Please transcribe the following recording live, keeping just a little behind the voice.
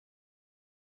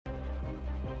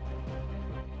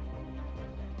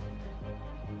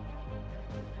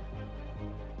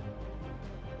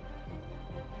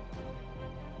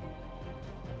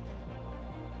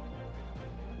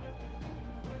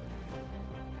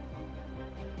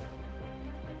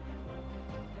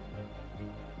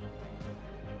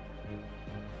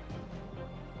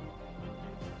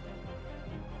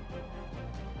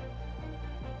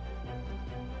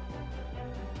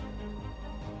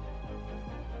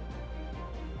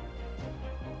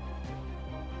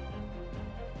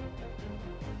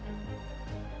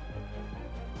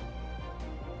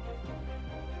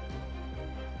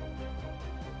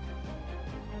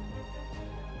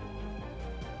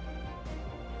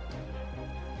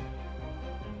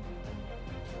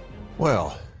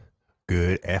Well,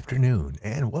 good afternoon,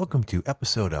 and welcome to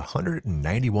episode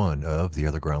 191 of the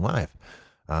OtherGround Live.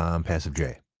 I'm Passive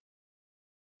J.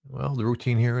 Well, the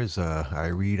routine here is I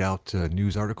read out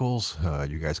news articles.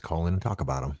 You guys call in and talk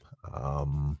about them.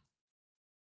 Um,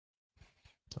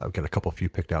 I've got a couple few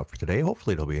picked out for today.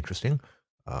 Hopefully, it'll be interesting,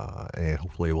 and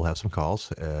hopefully, we'll have some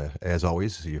calls. As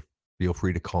always, you feel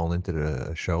free to call into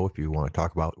the show if you want to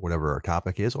talk about whatever our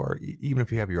topic is, or even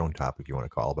if you have your own topic you want to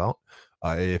call about.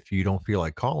 If you don't feel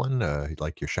like calling,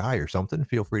 like you're shy or something,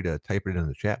 feel free to type it in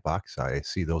the chat box. I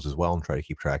see those as well and try to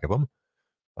keep track of them.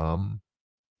 Um,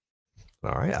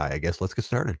 all right, I guess let's get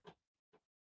started.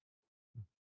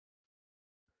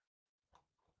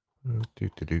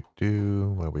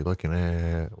 What are we looking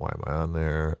at? Why am I on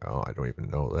there? Oh, I don't even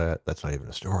know that. That's not even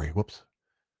a story. Whoops.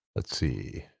 Let's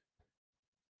see.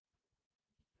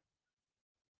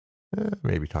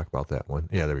 Maybe talk about that one.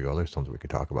 Yeah, there we go. There's something we could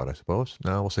talk about, I suppose.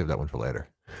 No, we'll save that one for later.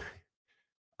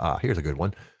 Here's a good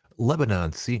one.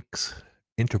 Lebanon seeks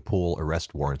Interpol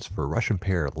arrest warrants for Russian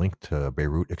pair linked to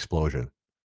Beirut explosion.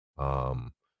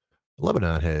 Um,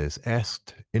 Lebanon has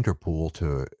asked Interpol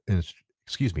to,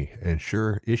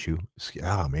 ensure issue.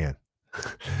 Ah, man.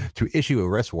 To issue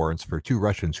arrest warrants for two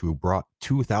Russians who brought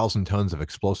 2,000 tons of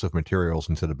explosive materials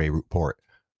into the Beirut port,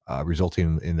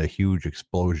 resulting in a huge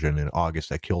explosion in August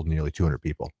that killed nearly 200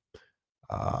 people.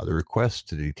 The request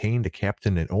to detain the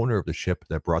captain and owner of the ship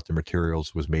that brought the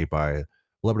materials was made by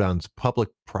Lebanon's public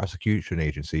prosecution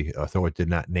agency, though it did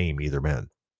not name either man.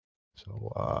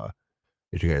 So,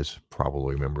 as you guys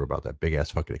probably remember about that big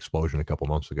ass fucking explosion a couple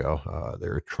months ago,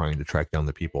 they're trying to track down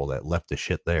the people that left the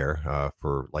shit there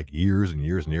for like years and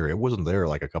years and years. It wasn't there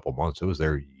like a couple months; it was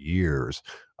there years.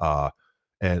 Uh,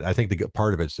 and I think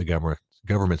part of it's the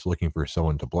government's looking for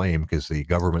someone to blame because the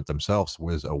government themselves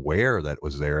was aware that it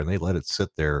was there and they let it sit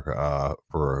there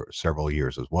for several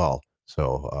years as well.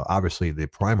 So obviously, the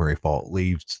primary fault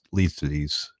leads to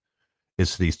these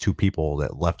two people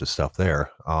that left the stuff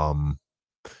there.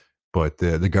 But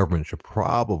the government should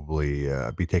probably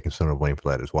be taking some of the blame for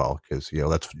that as well, because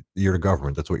that's you're the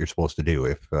government. That's what you're supposed to do.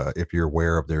 If you're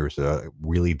aware of there's a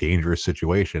really dangerous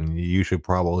situation, you should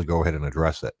probably go ahead and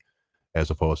address it, as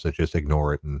opposed to just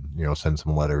ignore it and send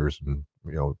some letters and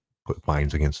put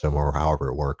fines against them or however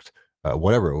it worked.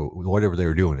 Whatever they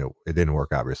were doing, it didn't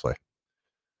work, obviously.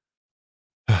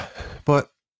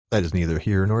 But that is neither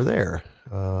here nor there.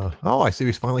 I see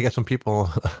we finally got some people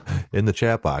in the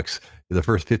chat box. The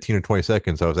first 15 or 20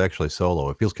 seconds, I was actually solo.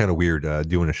 It feels kind of weird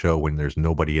doing a show when there's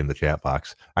nobody in the chat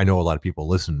box. I know a lot of people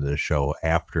listen to this show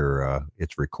after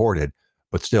it's recorded,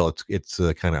 but still, it's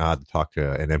kind of odd to talk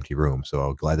to an empty room.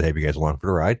 So glad to have you guys along for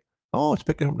the ride. Oh, it's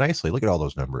picking up nicely. Look at all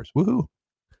those numbers. Woohoo.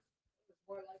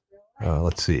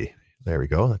 Let's see. There we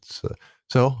go.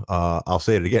 I'll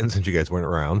say it again since you guys weren't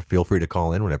around. Feel free to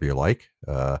call in whenever you like.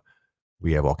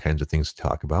 We have all kinds of things to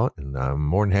talk about, and I'm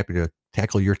more than happy to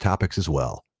tackle your topics as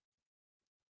well.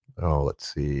 Oh,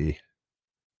 let's see.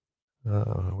 We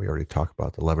already talked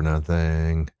about the Lebanon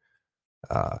thing.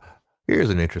 Uh, Here's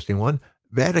an interesting one.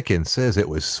 Vatican says it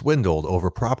was swindled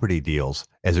over property deals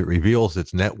as it reveals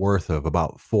its net worth of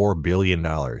about $4 billion.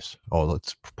 Oh,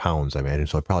 that's pounds, I imagine.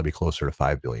 So it'd probably be closer to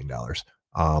 $5 billion.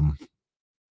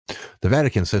 The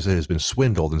Vatican says it has been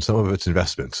swindled in some of its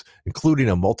investments, including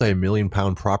a multi-million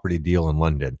pound property deal in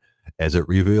London, as it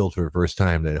revealed for the first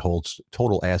time that it holds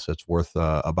total assets worth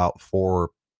about 4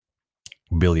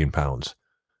 billion pounds.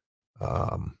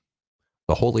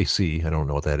 The Holy See, I don't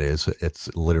know what that is.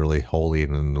 It's literally holy,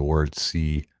 and then the word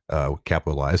see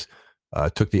capitalized.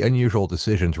 Took the unusual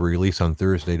decision to release on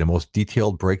Thursday the most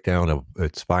detailed breakdown of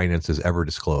its finances ever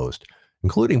disclosed,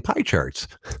 including pie charts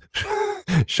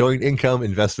showing income,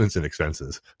 investments, and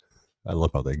expenses. I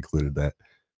love how they included that.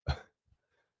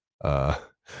 Uh,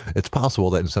 it's possible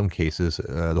that in some cases,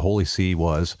 the Holy See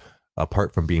was,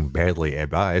 apart from being badly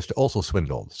advised, also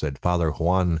swindled, said Father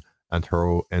Juan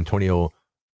Antonio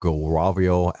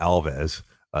Goravio Alves,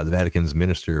 the Vatican's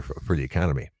minister for the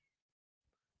economy.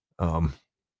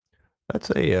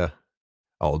 That's a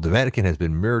the Vatican has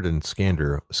been mirrored in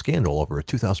scandal over a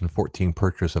 2014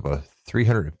 purchase of a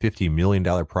 $350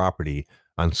 million property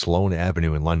on Sloane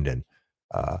Avenue in London,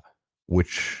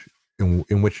 which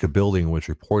in which the building was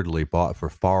reportedly bought for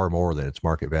far more than its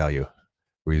market value,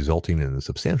 resulting in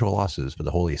substantial losses for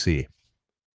the Holy See.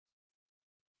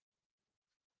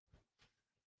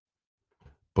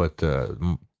 But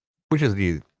which is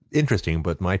the interesting.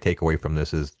 But my takeaway from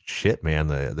this is shit, man.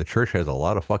 The church has a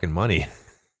lot of fucking money.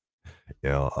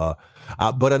 But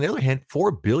on the other hand,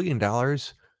 $4 billion.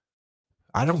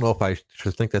 I don't know if I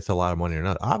should think that's a lot of money or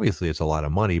not. Obviously, it's a lot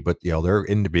of money, but there are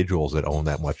individuals that own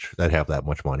that much, that have that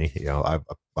much money.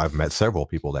 I've met several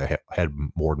people that had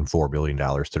more than $4 billion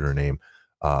to their name.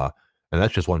 And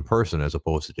that's just one person as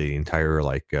opposed to the entire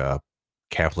like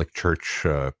Catholic Church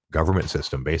government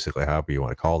system, basically, however you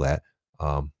want to call that.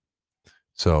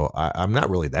 So I'm not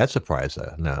really that surprised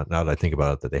now that I think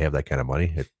about it that they have that kind of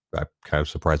money. I'm kind of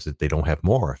surprised that they don't have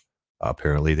more.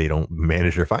 Apparently, they don't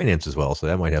manage their finances well, so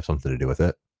that might have something to do with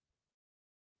it.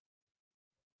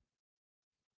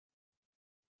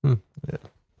 Hmm, yeah.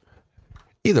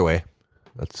 Either way,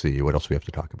 let's see what else we have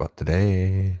to talk about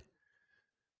today.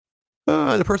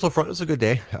 The personal front is a good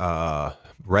day.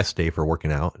 Rest day for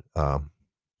working out. I'm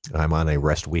on a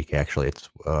rest week actually. It's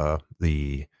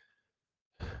the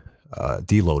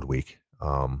deload week.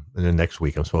 And then next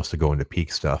week I'm supposed to go into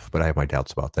peak stuff, but I have my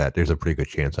doubts about that. There's a pretty good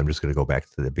chance I'm just going to go back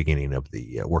to the beginning of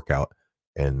the workout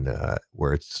and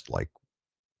where it's like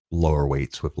lower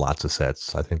weights with lots of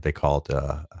sets. I think they call it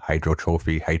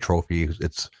hypertrophy.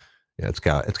 It's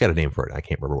got a name for it. I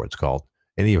can't remember what it's called.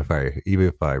 And even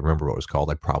if I remember what it was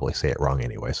called, I'd probably say it wrong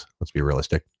anyways. Let's be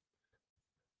realistic.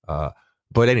 But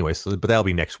anyways, but that'll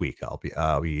be next week. I'll be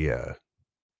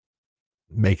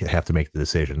have to make the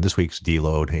decision. This week's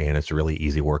deload, and it's really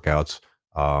easy workouts.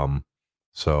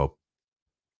 So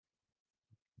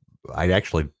I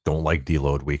actually don't like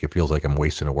deload week. It feels like I'm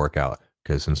wasting a workout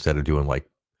because instead of doing like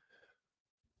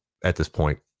at this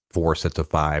point 4 sets of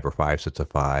 5 or 5 sets of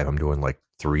 5, I'm doing like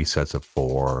 3 sets of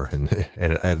 4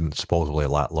 and supposedly a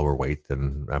lot lower weight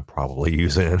than I'm probably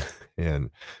using.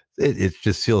 And it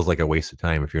just feels like a waste of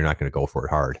time if you're not going to go for it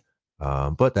hard.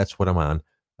 But that's what I'm on.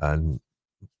 And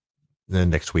then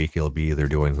next week it'll be either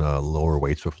doing lower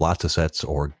weights with lots of sets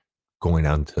or going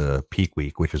on to peak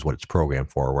week, which is what it's programmed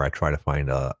for, where I try to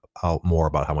find out more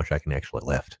about how much I can actually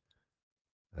lift.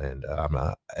 And I'm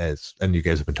not and you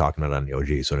guys have been talking about it on the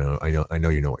OG, so I know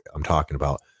you know what I'm talking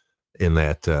about. In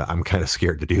that I'm kind of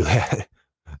scared to do that.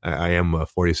 I am a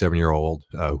 47-year-old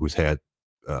who's had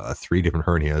 3 different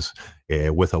hernias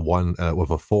with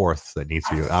a fourth that needs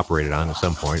to be operated on at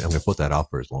some point. I'm going to put that off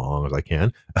for as long as I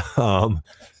can.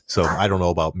 So I don't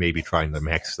know about maybe trying to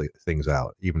max things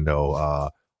out, even though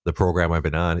the program I've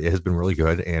been on, it has been really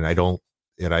good, and I don't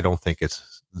think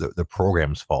it's the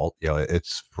program's fault.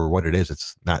 It's for what it is.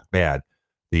 It's not bad.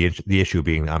 The issue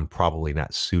being I'm probably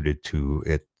not suited to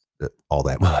it all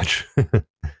that much.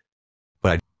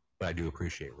 but I do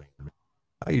appreciate it.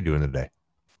 How you doing today?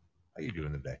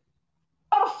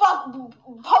 Fuck,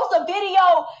 post a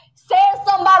video saying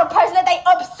something about a person that they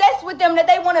obsessed with them, that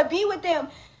they want to be with them.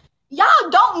 Y'all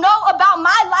don't know about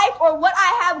my life or what I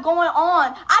have going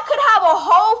on. I could have a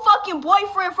whole fucking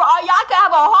boyfriend for all y'all. I could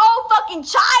have a whole fucking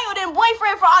child and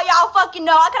boyfriend for all y'all fucking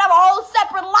know. I could have a whole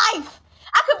separate life.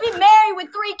 I could be married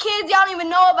with 3 kids y'all don't even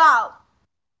know about.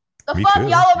 The Me fuck, too.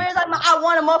 y'all over here is like, I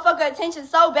want a motherfucker attention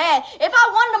so bad. If I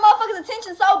wanted a motherfucker's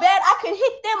attention so bad, I could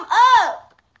hit them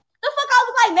up. The fuck, I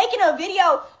was like making a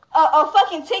video, a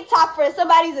fucking TikTok for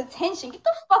somebody's attention. Get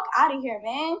the fuck out of here,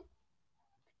 man.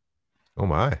 Oh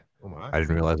my. I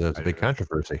didn't realize that was a big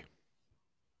controversy.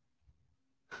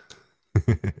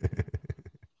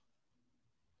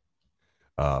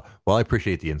 Well, I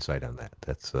appreciate the insight on that.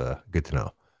 That's good to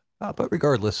know. But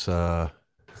regardless, it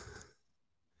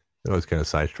always kind of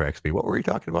sidetracks me. What were we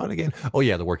talking about again? Oh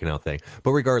yeah, the working out thing.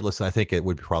 But regardless, I think it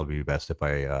would probably be best if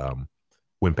I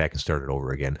went back and started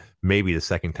over again. Maybe the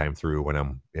second time through, when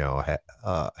I'm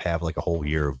have like a whole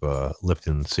year of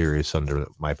lifting series under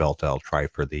my belt, I'll try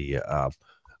for the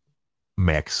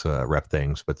max rep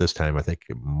things. But this time, I think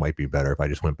it might be better if I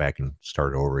just went back and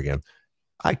started over again.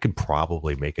 I could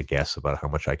probably make a guess about how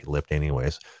much I could lift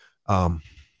anyways. Because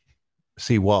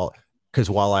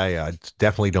while I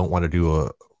definitely don't want to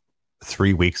do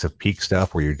 3 weeks of peak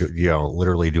stuff where you're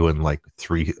literally doing like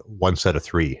 1 set of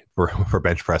 3 for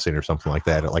bench pressing or something like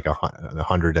that at like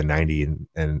 190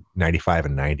 and 95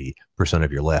 and 90%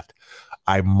 of your lift,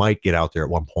 I might get out there at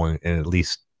one point and at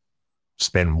least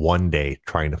spend one day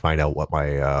trying to find out what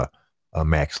my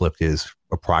max lift is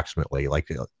approximately, like,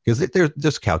 because they're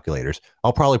just calculators.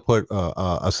 I'll probably put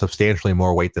a substantially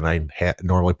more weight than I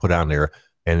normally put on there,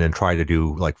 and then try to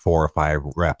do like 4 or 5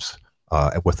 reps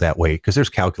with that weight, because there's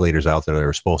calculators out there that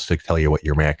are supposed to tell you what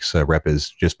your max rep is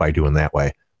just by doing that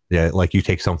way. Yeah, like you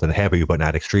take something heavy but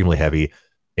not extremely heavy,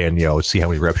 and see how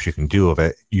many reps you can do of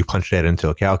it. You punch that into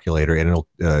a calculator, and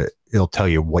it'll tell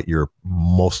you what your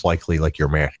most likely like your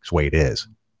max weight is.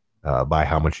 By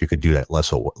how much you could do that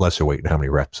lesser weight and how many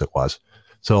reps it was.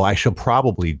 So I should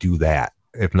probably do that,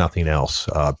 if nothing else,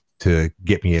 to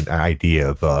get me an idea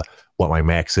of what my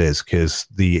max is, because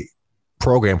the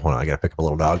program, hold on, I got to pick up a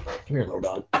little dog. Come here, little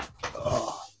dog.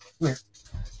 Oh, come here.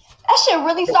 That shit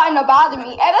really starting to bother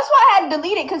me. And that's why I had to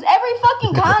delete it, because every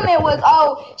fucking comment was,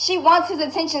 oh, she wants his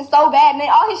attention so bad. And then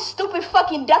all his stupid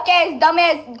fucking duck ass, dumb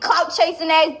ass, clout chasing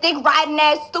ass, dick riding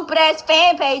ass, stupid ass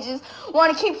fan pages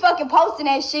want to keep fucking posting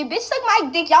that shit. Bitch, suck my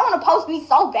dick. Y'all want to post me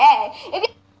so bad.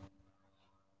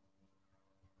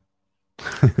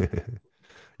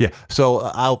 Yeah.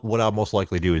 So what I'll most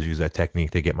likely do is use that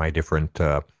technique to get my different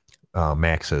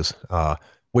maxes,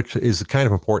 which is kind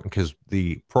of important because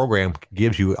the program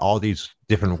gives you all these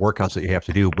different workouts that you have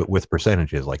to do, but with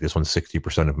percentages. Like this one's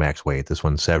 60% of max weight, this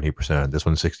one's 70%, this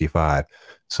one's 65.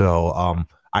 So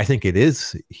I think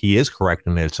he is correct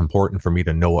in that it's important for me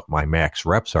to know what my max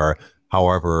reps are.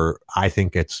 However, I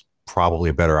think it's probably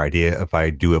a better idea if I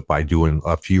do it by doing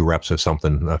a few reps of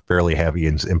something fairly heavy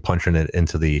and punching it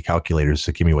into the calculators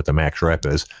to give me what the max rep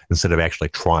is instead of actually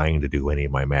trying to do any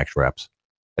of my max reps.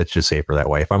 It's just safer that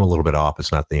way. If I'm a little bit off,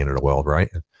 it's not the end of the world, right?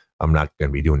 I'm not going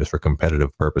to be doing this for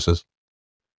competitive purposes.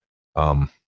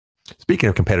 Speaking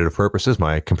of competitive purposes,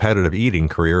 my competitive eating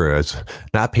career has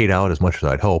not paid out as much as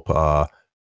I'd hope.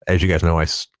 As you guys know, I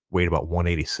weighed about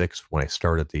 186 when I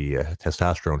started the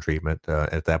testosterone treatment.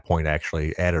 At that point, I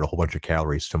actually added a whole bunch of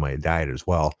calories to my diet as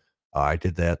well. I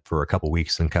did that for a couple of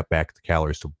weeks and cut back the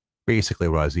calories to basically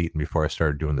what I was eating before I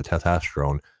started doing the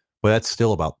testosterone. But that's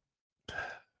still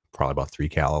probably about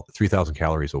 3,000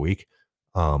 calories a week.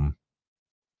 And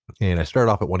I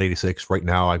started off at 186. Right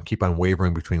now, I keep on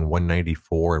wavering between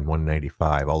 194 and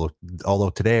 195. Although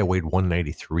today I weighed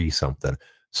 193 something.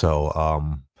 So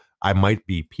I might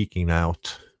be peaking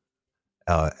out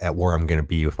at where I'm going to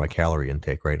be with my calorie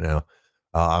intake right now.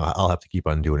 I'll have to keep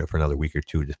on doing it for another week or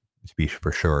two to be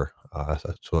for sure.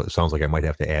 So it sounds like I might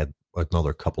have to add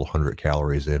another couple hundred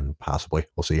calories in, possibly.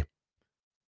 We'll see.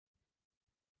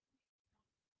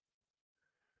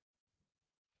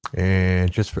 And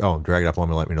just drag it up.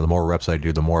 Let me know. The more reps I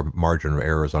do, the more margin of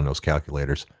errors on those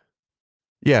calculators.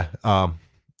 Yeah.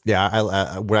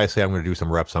 Yeah. When I say I'm going to do some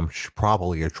reps, I'm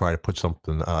probably going to try to put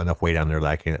something enough weight on there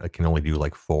that I can only do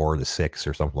like 4 to 6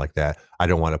 or something like that. I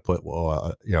don't want to put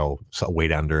some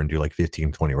weight on there and do like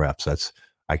 15, 20 reps.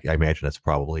 I imagine that's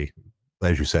probably,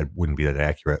 as you said, wouldn't be that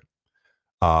accurate.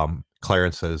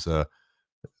 Clarence says,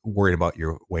 worried about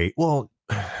your weight. Well,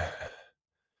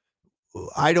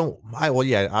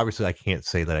 yeah, obviously I can't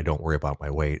say that I don't worry about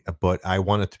my weight, but I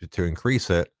wanted to increase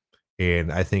it.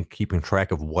 And I think keeping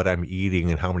track of what I'm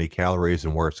eating and how many calories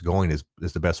and where it's going is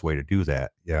the best way to do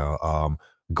that.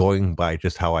 Going by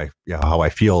just how I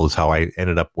feel is how I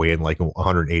ended up weighing like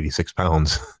 186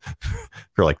 pounds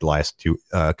for like the last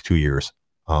 2 years.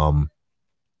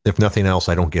 If nothing else,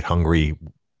 I don't get hungry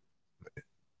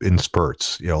in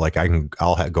spurts. Like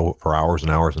I'll go for hours and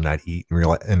hours and not eat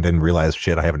and then realize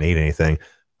shit, I haven't ate anything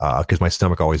because my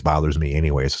stomach always bothers me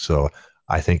anyways. So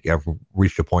I think I've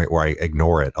reached a point where I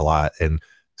ignore it a lot, and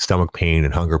stomach pain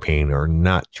and hunger pain are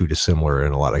not too dissimilar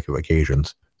in a lot of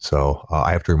occasions. So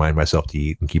I have to remind myself to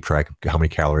eat and keep track of how many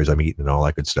calories I'm eating and all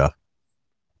that good stuff.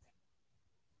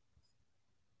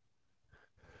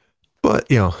 But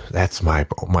that's my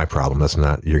problem. That's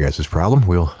not your guys' problem.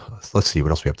 Let's see what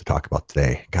else we have to talk about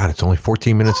today. God, it's only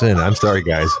 14 minutes in. I'm sorry,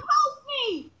 guys.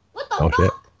 What the fuck?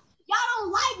 Shit. Y'all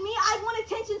don't like me. I want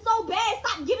attention so bad.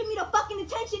 Stop giving me the fucking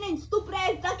attention and stupid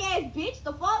ass, duck ass bitch.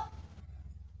 The fuck?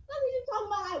 What are you talking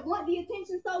about? I want the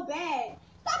attention so bad.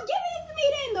 Stop giving it to me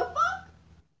then. The fuck?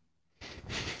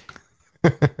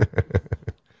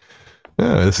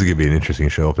 This is gonna be an interesting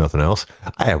show, if nothing else.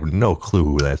 I have no clue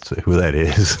who that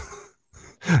is.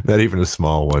 Not even a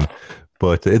small one,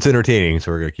 but it's entertaining,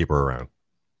 so we're gonna keep her around.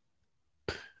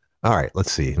 All right,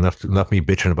 let's see. Enough me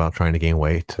bitching about trying to gain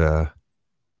weight. Let's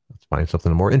find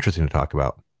something more interesting to talk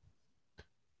about.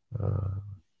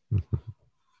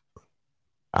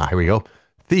 Here we go.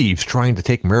 Thieves trying to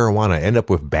take marijuana end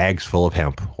up with bags full of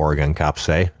hemp, Oregon cops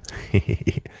say.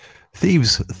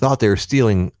 Thieves thought they were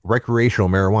stealing recreational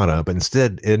marijuana, but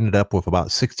instead ended up with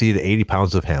about 60 to 80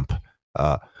 pounds of hemp.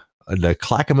 The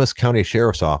Clackamas County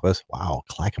Sheriff's Office, wow,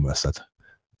 Clackamas, that's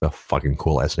a fucking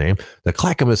cool ass name. The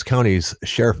Clackamas County's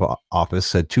Sheriff's Office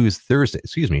said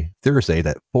Thursday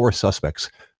that 4 suspects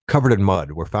covered in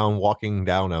mud were found walking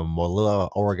down a Molilla,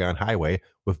 Oregon highway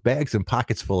with bags and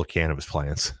pockets full of cannabis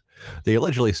plants. They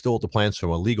allegedly stole the plants from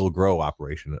a legal grow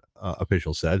operation,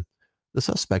 officials said. The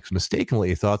suspects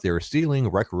mistakenly thought they were stealing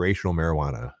recreational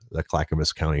marijuana, the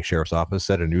Clackamas County Sheriff's Office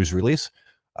said in a news release.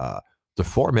 The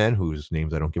 4 men, whose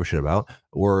names I don't give a shit about,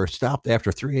 were stopped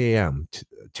after 3 a.m.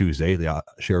 Tuesday, the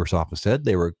Sheriff's Office said.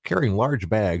 They were carrying large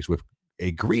bags with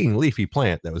a green leafy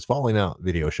plant that was falling out,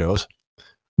 video shows.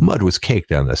 Mud was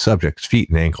caked on the subject's feet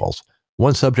and ankles.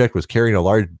 One subject was carrying a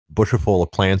large bushelful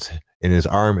of plants in his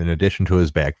arm in addition to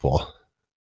his bag full.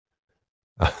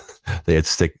 They had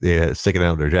stick it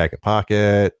out of their jacket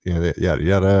pocket, yada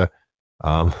yada.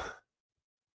 Um,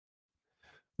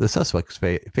 the suspects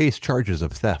face charges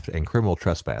of theft and criminal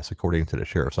trespass, according to the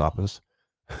sheriff's office.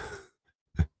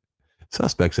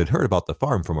 Suspects had heard about the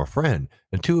farm from a friend,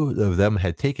 and two of them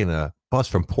had taken a bus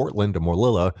from Portland to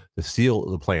Morlilla to steal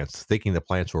the plants, thinking the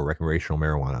plants were recreational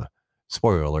marijuana.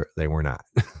 Spoiler alert, they were not.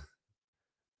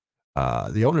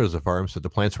 The owners of the farm said the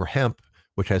plants were hemp,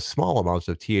 which has small amounts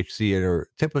of THC and are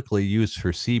typically used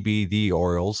for CBD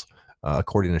oils,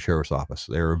 according to the sheriff's office.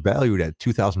 They were valued at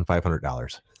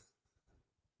 $2,500.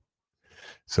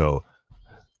 So,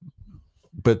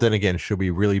 but then again, should we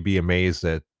really be amazed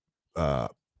that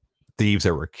thieves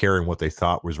that were carrying what they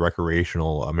thought was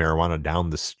recreational marijuana down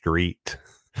the street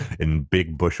in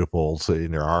big bushels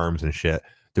in their arms and shit?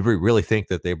 Did we really think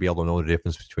that they'd be able to know the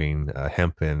difference between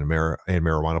hemp and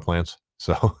marijuana plants?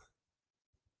 So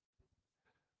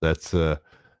that's the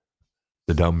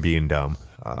dumb being dumb.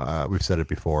 We've said it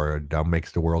before. Dumb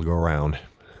makes the world go around.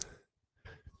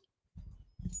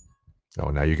 Oh,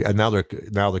 now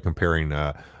they're comparing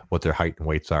what their height and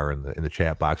weights are in the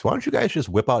chat box. Why don't you guys just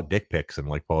whip out dick pics and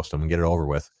like post them and get it over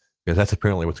with? Because that's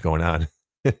apparently what's going on.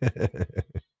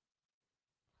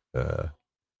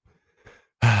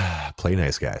 Play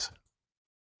nice, guys.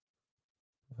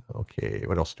 Okay,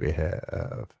 what else do we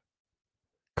have?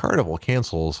 Carnival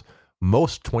cancels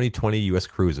most 2020 U.S.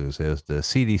 cruises as the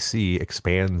CDC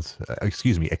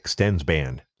extends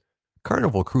ban.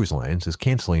 Carnival Cruise Lines is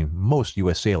canceling most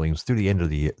U.S. sailings through the end of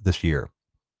this year.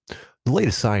 The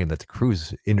latest sign that the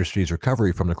cruise industry's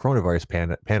recovery from the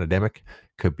coronavirus pandemic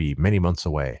could be many months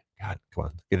away. God, come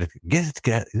on, get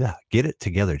it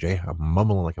together, Jay. I'm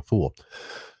mumbling like a fool.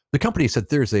 The company said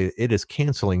Thursday it is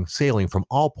canceling sailing from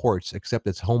all ports except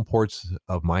its home ports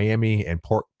of Miami and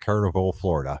Port Carnival,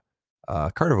 Florida.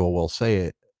 Carnival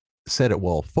said it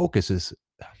will focus its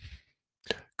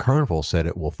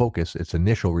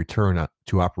initial return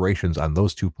to operations on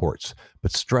those two ports,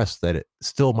 but stressed that it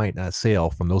still might not sail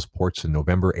from those ports in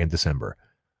November and December.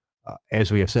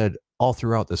 As we have said all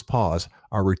throughout this pause,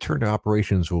 our return to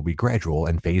operations will be gradual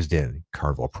and phased in,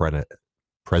 Carnival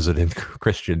President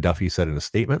Christian Duffy said in a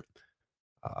statement.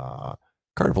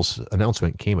 Carnival's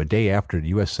announcement came a day after the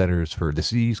U.S. Centers for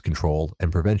Disease Control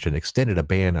and Prevention extended a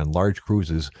ban on large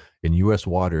cruises in U.S.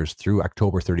 waters through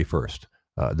October 31st.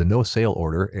 The no sail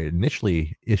order,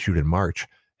 initially issued in March,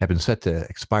 had been set to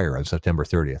expire on September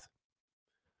 30th.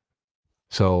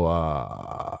 So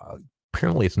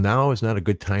apparently it's not a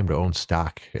good time to own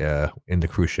stock in the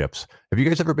cruise ships. Have you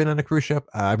guys ever been on a cruise ship?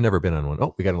 I've never been on one.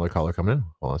 Oh, we got another caller coming in.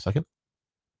 Hold on a second.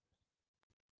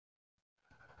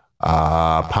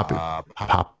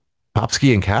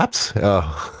 Popsky and Caps?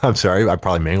 Oh, I'm sorry. I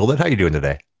probably mangled it. How you doing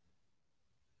today?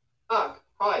 Hi.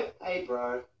 Hey,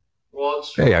 bro.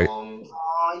 What's Hey, wrong?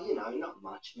 Not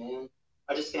much, man.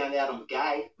 I just found out I'm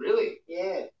gay. Really?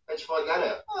 Yeah. How'd you find that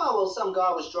out? Oh, well, some guy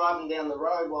was driving down the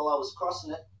road while I was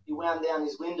crossing it. He wound down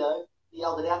his window. He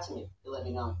yelled it out to me. He let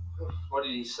me know. What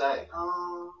did he say?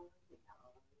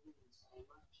 He didn't say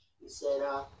much. He said,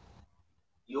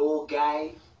 you're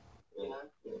gay.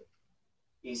 Yeah.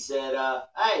 He said,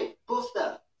 hey,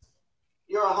 Boofter,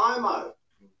 you're a homo.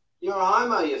 You're a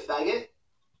homo, you faggot.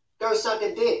 Go suck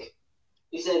a dick.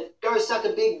 He said, go suck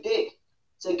a big dick.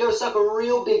 He said, go suck a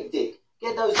real big dick.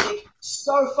 Get those dick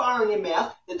so far in your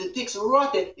mouth that the dick's right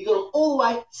there. You got them all the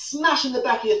way, smash in the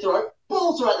back of your throat,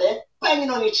 balls right there, banging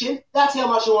on your chin. That's how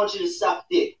much I want you to suck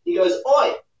dick. He goes,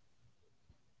 oi,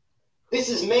 this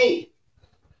is me,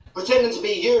 pretending to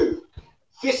be you,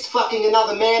 fist fucking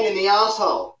another man in the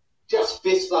asshole. Just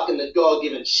fist fucking the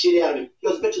God-given shit out of him. He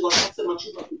goes, I bet you like that so much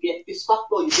you'd like to get fist fucked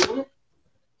while you're doing it.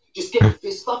 Just get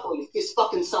fist fucked while you're fist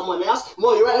fucking someone else. And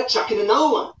while you're at it, chuck in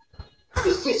another one.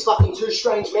 Just fist fucking two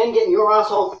strange men getting your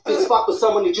asshole fist fucked with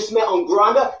someone you just met on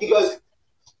Grindr. He goes,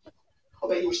 I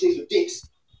bet you wish these were dicks.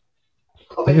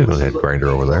 I bet you wish these were Grindr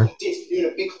over there. Dicks. You're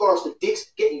in a big forest of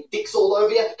dicks, getting dicks all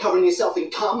over you, covering yourself in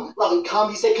cum, loving cum.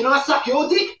 He said, can I suck your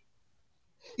dick?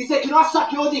 He said, can I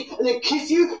suck your dick and then kiss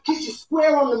you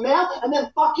square on the mouth, and then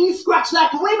fuck you, scratch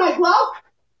that, can we make love?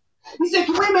 He said,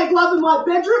 can we make love in my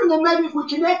bedroom, and then maybe if we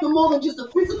connect on more than just a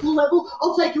physical level,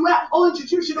 I'll take you out, I'll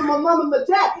introduce you to my mum and my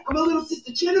dad, and my little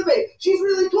sister Genevieve. She's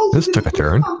really cool. This took a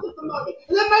turn. And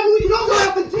then maybe we can all go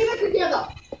out for dinner together.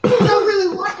 Because I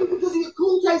really like you because of your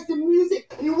cool taste in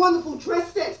music and your wonderful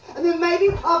dress sense. And then maybe,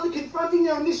 after confronting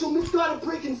their initial misguided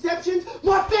preconceptions,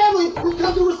 my family will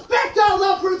come to respect our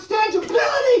love for its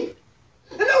tangibility.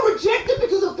 And they'll reject it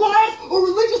because of bias or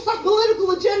religious or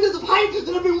political agendas of hate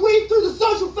that have been weaved through the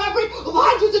social fabric of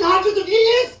hundreds and hundreds of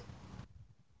years.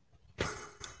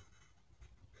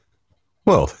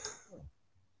 Well,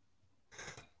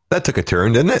 That took a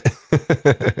turn, didn't it?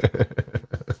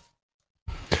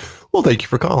 Well, thank you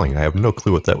for calling. I have no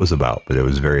clue what that was about, but it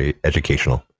was very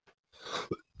educational.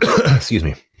 Excuse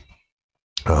me.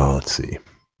 Oh, let's see.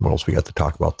 What else we got to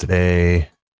talk about today?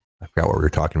 I forgot what we were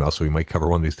talking about, so we might cover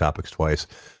one of these topics twice.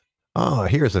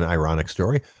 Here's an ironic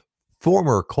story.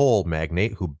 Former coal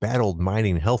magnate who battled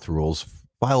mining health rules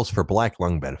files for black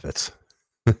lung benefits.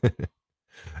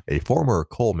 A former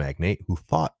coal magnate who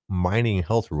fought mining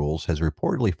health rules has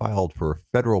reportedly filed for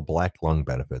federal black lung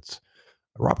benefits.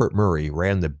 Robert Murray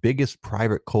ran the biggest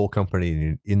private coal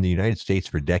company in the United States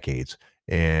for decades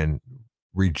and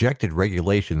rejected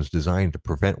regulations designed to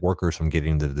prevent workers from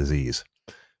getting the disease.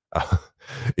 Uh,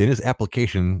 in his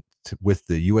application with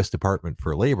the U.S. Department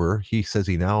for Labor, he says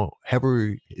he now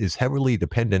is heavily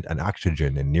dependent on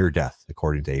oxygen and near death,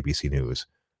 according to ABC News.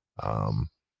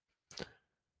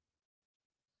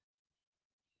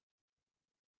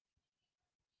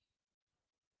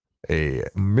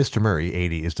 Mr. Murray,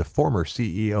 80, is the former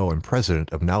CEO and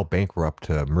president of now bankrupt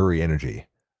Murray Energy.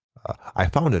 I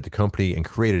founded the company and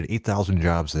created 8,000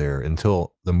 jobs there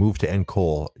until the move to end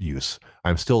coal use.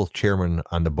 I'm still chairman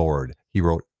on the board. He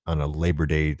wrote on a Labor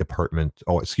Day department.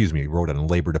 Oh, excuse me. He wrote on a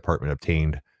Labor Department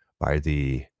obtained by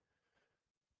the,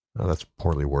 oh, that's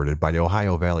poorly worded, by the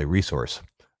Ohio Valley Resource.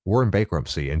 We're in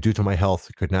bankruptcy, and due to my health,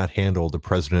 could not handle the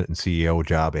president and CEO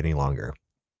job any longer.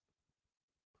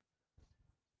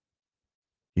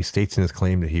 He states in his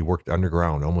claim that he worked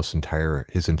underground almost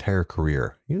his entire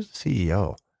career. He was the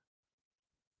CEO.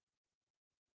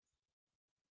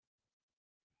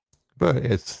 But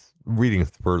it's reading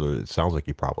further, it sounds like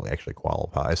he probably actually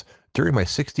qualifies. During my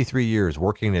 63 years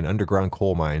working in underground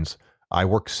coal mines, I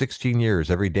worked 16 years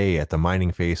every day at the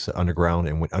mining face underground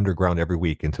and went underground every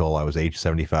week until I was age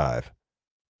 75.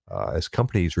 As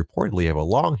companies reportedly have a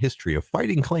long history of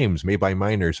fighting claims made by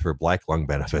miners for black lung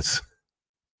benefits.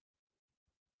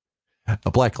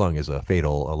 A black lung is a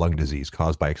fatal lung disease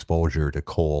caused by exposure to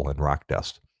coal and rock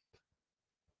dust.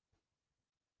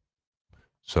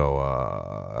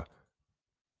 So,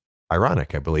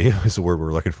 ironic, I believe, is the word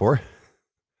we're looking for.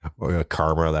 Or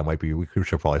karma, that might be. We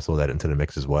should probably throw that into the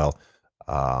mix as well.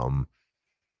 God,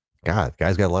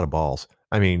 guy's got a lot of balls.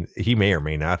 I mean, he may or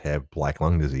may not have black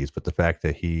lung disease, but the fact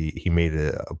that he made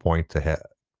a point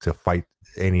to fight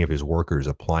any of his workers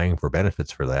applying for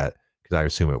benefits for that, because I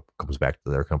assume it comes back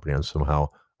to their company and somehow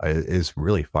is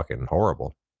really fucking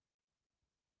horrible.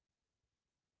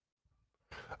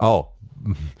 Oh,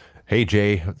 hey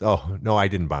Jay. Oh no, I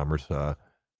didn't, Bombers.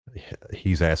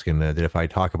 He's asking that if I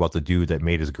talk about the dude that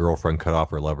made his girlfriend cut off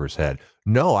her lover's head.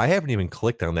 No, I haven't even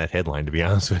clicked on that headline, to be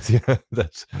honest with you.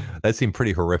 That seemed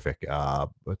pretty horrific.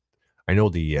 But I know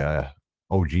the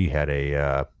OG had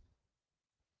a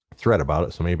thread about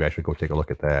it, so maybe I should go take a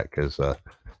look at that because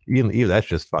even that's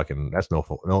just fucking that's no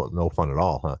fun at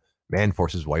all, huh? Man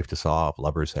forces wife to saw off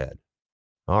lover's head.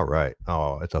 All right.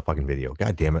 Oh, it's a fucking video.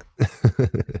 God damn it.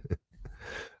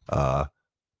 So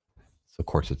of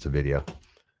course it's a video.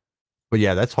 But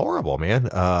yeah, that's horrible, man.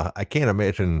 I can't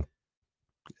imagine.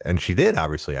 And she did,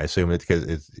 obviously. I assume it's because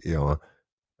it's, God,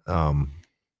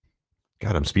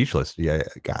 I'm speechless. Yeah,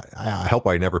 God, I hope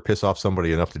I never piss off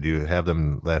somebody enough to have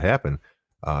them that happen.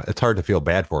 It's hard to feel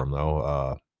bad for them,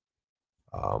 though.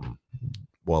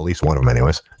 Well, at least one of them,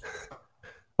 anyways.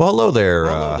 Well, hello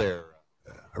there,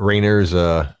 Rainers.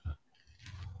 Let's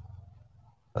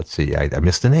see, I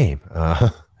missed the name.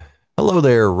 Hello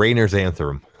there, Rainer's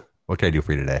Anthem. What can I do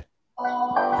for you today?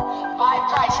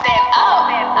 Stand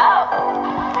up, stand up.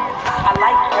 I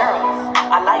like girls,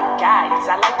 I like guys,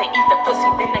 I like to eat the pussy,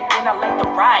 then again I like to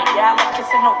ride. Yeah, I like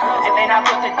kissing on girls, and then I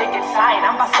put the dick inside.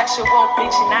 I'm bisexual,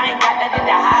 bitch, and I ain't got nothing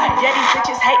to hide. Yeah, these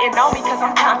bitches hating on me, cause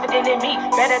I'm confident in me.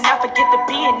 Better not forget to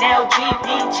be an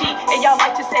LGBT. And y'all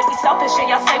like to say we selfish,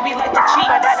 and y'all say we like to cheat.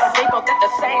 But I know they both at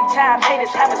the same time,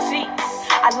 haters have a seat.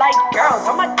 I like girls,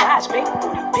 oh my gosh, big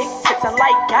booty, big tits. I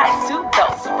like guys too,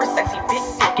 though, super sexy, big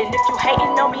dick. And if you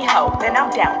hating on me, ho, then I'm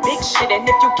down, big shit. And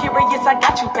if you curious, I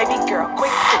got you, baby girl,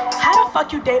 quick shit. How the fuck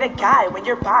you date a guy when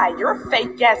you're bi? You're a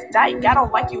fake ass dyke, I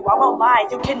don't like you, I won't lie.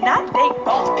 You cannot date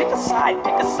both, pick a side,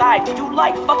 pick a side. Do you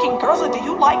like fucking girls or do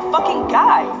you like fucking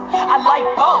guys? I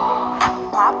like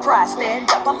both. Pop pride, stand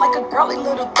up, I like a girly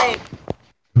little thing.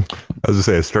 I was gonna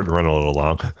say it's starting to run a little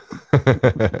long.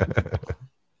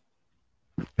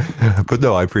 But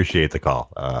no, I appreciate the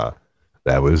call.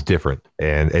 That was different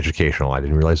and educational. I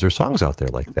didn't realize there's songs out there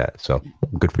like that. So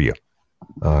good for you.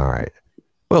 All right.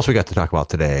 What else we got to talk about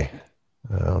today?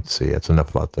 Let's see. That's enough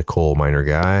about the coal miner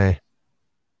guy.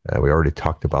 We already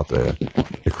talked about the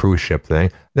cruise ship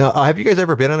thing. Now, have you guys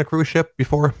ever been on a cruise ship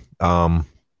before?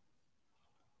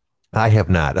 I have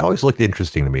not. It always looked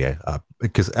interesting to me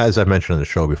because, as I mentioned on the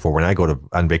show before, when I go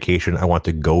on vacation, I want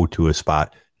to go to a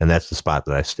spot, and that's the spot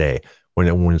that I stay.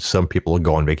 When some people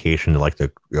go on vacation, they like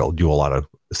to do a lot of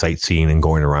sightseeing and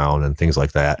going around and things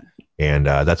like that, and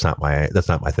that's not my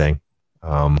thing.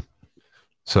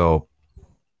 So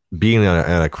being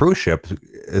on a cruise ship,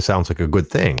 it sounds like a good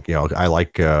thing. I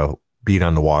like being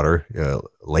on the water,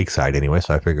 lakeside anyway.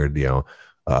 So I figured,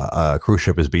 a cruise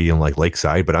ship is being like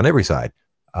lakeside, but on every side.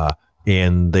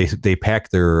 And they pack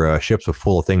their ships with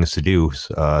full of things to do,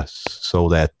 so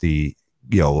that the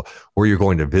where you're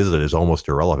going to visit is almost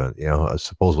irrelevant.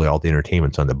 Supposedly all the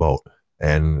entertainment's on the boat,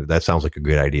 and that sounds like a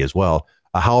good idea as well.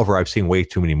 However, I've seen way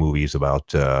too many movies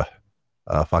about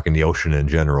fucking the ocean in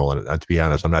general, and to be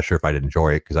honest, I'm not sure if I'd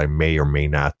enjoy it because I may or may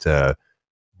not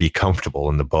be comfortable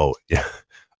in the boat.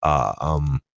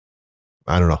 I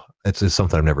don't know. It's just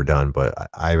something I've never done, but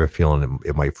I have a feeling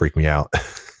it might freak me out.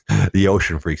 The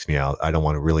ocean freaks me out. I don't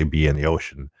want to really be in the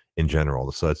ocean in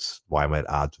general. So that's why I'm at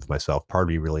odds with myself.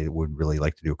 Part of me would really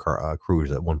like to do a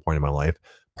cruise at one point in my life.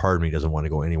 Part of me doesn't want to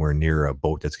go anywhere near a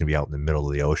boat that's going to be out in the middle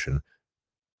of the ocean.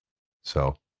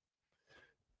 So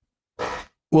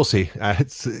we'll see.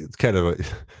 It's kind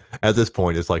of at this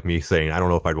point, it's like me saying, I don't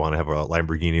know if I'd want to have a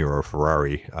Lamborghini or a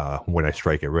Ferrari when I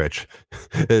strike it rich.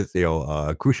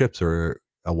 Cruise ships are,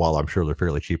 while I'm sure they're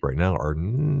fairly cheap right now, are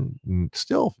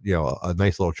still a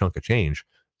nice little chunk of change.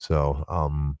 So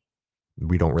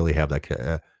we don't really have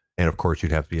that. And of course,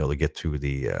 you'd have to be able to get to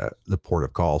the port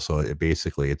of call. So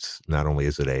it's not only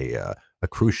is it a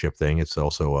cruise ship thing, it's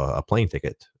also a plane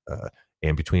ticket.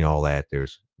 And between all that,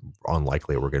 there's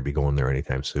unlikely we're going to be going there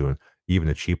anytime soon. Even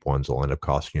the cheap ones will end up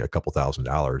costing you a couple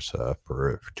 $1,000s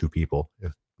for two people,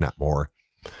 if not more.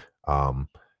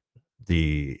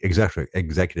 The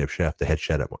executive chef, the head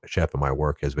chef at my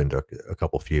work, has been to a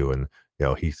couple few, and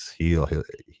he's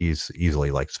easily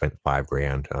like spent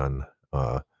 $5,000 on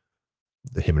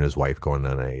him and his wife going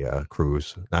on a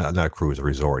cruise, not a cruise, a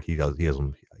resort. He's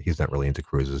not really into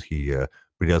cruises.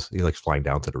 But he likes flying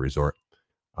down to the resort.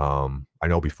 I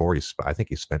know before I think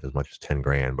he spent as much as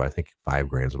 $10,000, but I think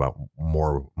 $5,000 is about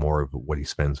more of what he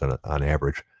spends on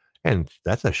average. And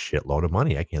that's a shitload of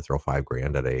money. I can't throw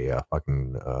 $5,000 at a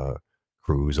fucking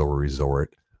cruise or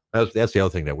resort. That's the other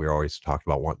thing that we're always talking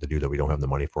about wanting to do that we don't have the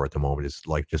money for at the moment, is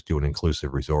like just do an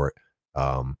inclusive resort.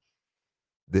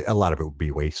 A lot of it would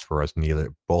be waste for us.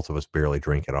 Both of us barely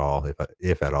drink at all,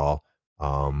 if at all.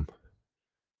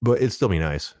 But it'd still be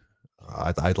nice.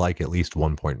 I'd like at least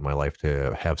one point in my life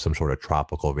to have some sort of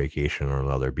tropical vacation or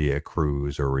another, be it a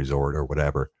cruise or a resort or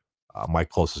whatever. My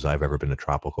closest I've ever been to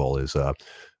tropical is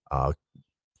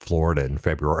Florida in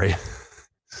February,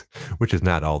 which is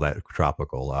not all that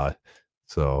tropical.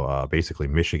 So basically,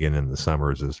 Michigan in the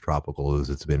summers is tropical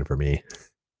as it's been for me.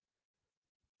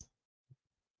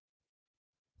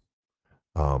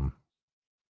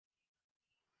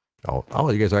 Oh,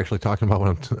 you guys are actually talking about what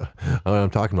I'm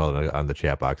talking about on the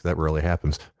chat box. That rarely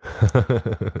happens.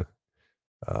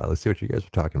 Let's see what you guys are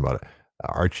talking about.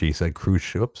 Archie said cruise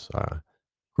ships.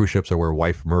 Cruise ships are where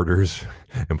wife murders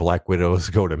and black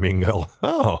widows go to mingle.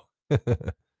 Oh.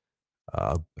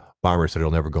 Bomber said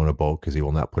he'll never go on a boat because he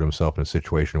will not put himself in a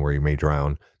situation where he may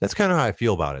drown. That's kind of how I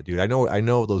feel about it, dude. I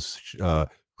know those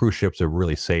cruise ships are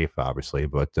really safe, obviously,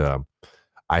 but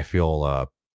I feel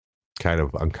kind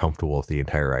of uncomfortable with the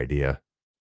entire idea.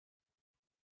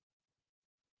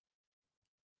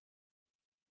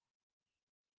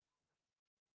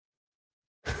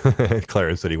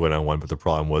 Clarence said he went on one, but the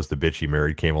problem was the bitch he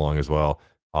married came along as well.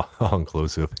 All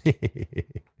inclusive.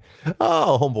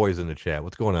 Oh, Homeboy's in the chat.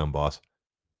 What's going on, boss?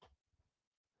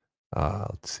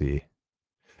 Let's see.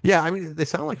 Yeah, I mean, they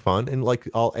sound like fun, and like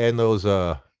those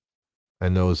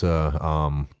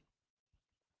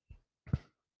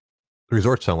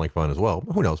resorts sound like fun as well.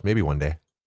 Who knows? Maybe one day.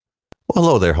 Well,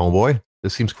 hello there, Homeboy.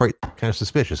 This seems kind of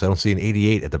suspicious. I don't see an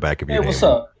 88 at the back of your name. Hey, what's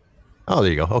up? Oh,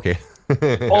 there you go. Okay.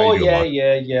 Oh,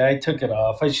 yeah. I took it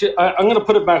off. I'm going to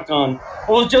put it back on.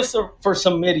 Well, just for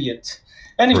some idiots.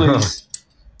 Anyways,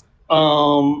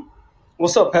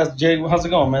 what's up, Pastor Jay? How's it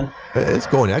going, man? It's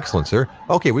going excellent, sir.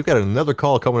 Okay, we've got another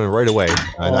call coming in right away.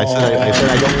 And I said I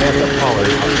don't have that caller.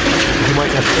 He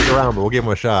might not stick around, but we'll give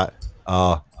him a shot.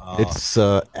 It's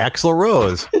Axl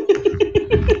Rose.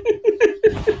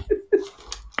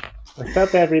 What's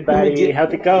up, everybody?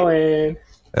 How's it going?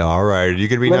 All right. You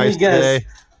can be nice today.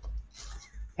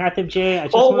 Captain Jay,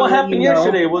 what happened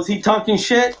yesterday? Was he talking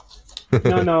shit?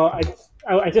 No.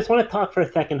 I just want to talk for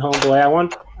a second, Homeboy. I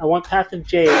want Captain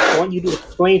Jay. I want you to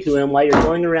explain to him why you're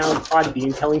going around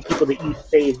Podbean telling people that you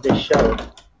saved this show.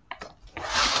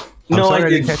 No, I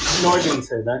sorry didn't. No, I didn't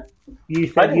say that. You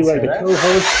said you were the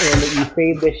co-host and that you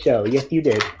saved this show. Yes, you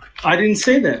did. I didn't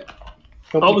say that.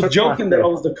 I was joking that I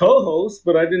was the co-host,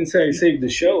 but I didn't say I saved the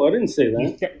show. I didn't say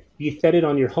that. You said it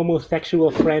on your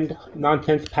homosexual friend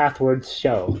Nonsense Passwords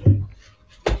show.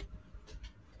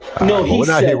 No, he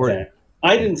said that.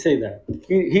 I didn't say that.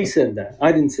 He said that.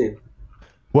 I didn't say that.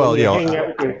 Well, you hang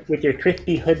out with your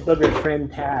crispy hood booger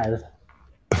friend Taz.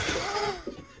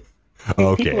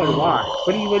 Okay. People are lost.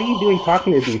 What are you doing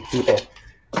talking to these people?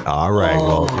 All right.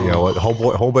 Well, you know what?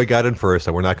 Homeboy got in first,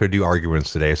 and we're not going to do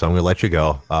arguments today, so I'm going to let you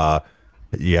go.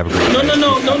 You have a great day.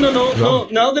 No.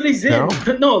 Now that he's in,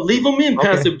 no, leave him in,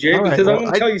 Passive J, because I'm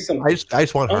going to tell you something. I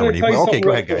just want harmony. Okay,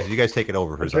 go ahead, guys. You guys take it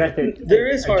over for a second. There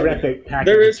is harmony.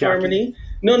 There is harmony.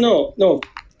 No.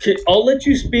 I'll let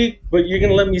you speak, but you're going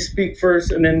to let me speak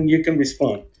first, and then you can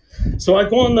respond. So I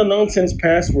go on the Nonsense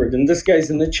Password, and this guy's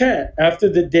in the chat after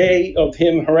the day of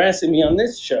him harassing me on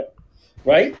this show,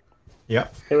 right? Yeah.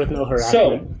 There was no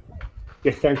harassment.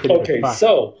 You're sensitive. Okay,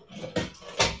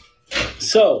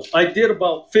 so I did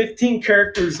about 15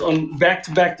 characters on back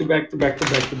to back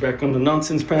on the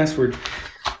Nonsense Password,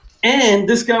 and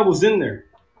this guy was in there,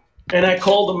 and I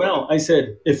called him out. I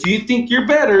said, "If you think you're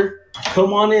better,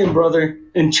 come on in, brother,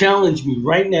 and challenge me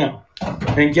right now."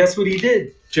 And guess what he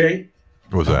did, Jay?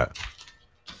 What was that?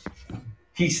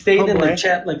 He stayed in the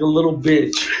chat like a little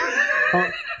bitch.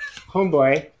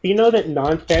 Homeboy, do you know that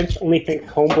Nonsense only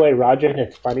thinks Homeboy Rogers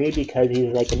is funny because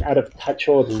he's like an out-of-touch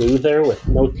old loser with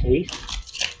no taste?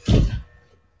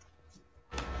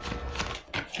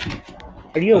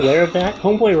 Are you aware of that?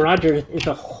 Homeboy Rogers is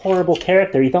a horrible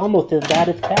character. He's almost as bad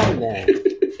as Catman.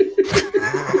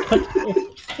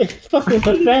 It's fucking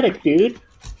pathetic, dude.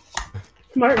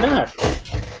 Smarten up.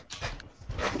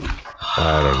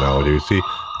 I don't know, dude. See,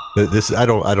 this I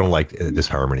don't like this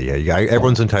harmony.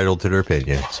 Everyone's entitled to their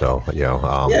opinion, so you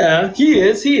know. Yeah, he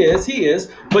is.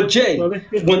 But Jay,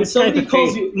 when somebody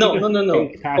calls you, no.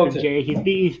 Okay.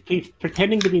 Jay, he's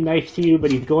pretending to be nice to you,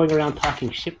 but he's going around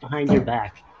talking shit behind your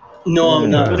back. No,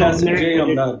 I'm not. Jay,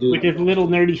 I'm not, dude. With his little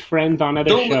nerdy friends on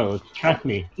other shows. Trust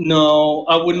me. No,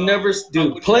 I would never.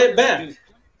 Dude, play it back.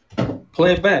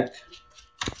 Play it back.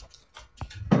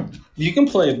 You can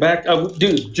play it back.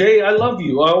 Dude, Jay, I love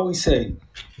you. I always say,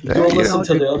 go listen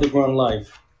to the OtherGround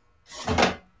live.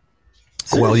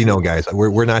 Well, you know, guys,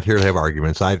 we're not here to have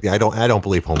arguments. I don't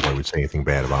believe Homeboy would say anything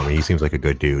bad about me. He seems like a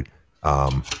good dude.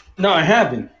 No, I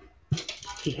haven't.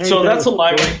 So that's a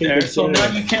lie right there. So now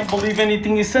you can't believe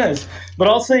anything he says. But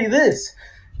I'll say this.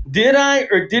 Did I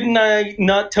or didn't I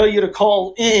not tell you to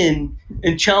call in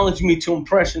and challenge me to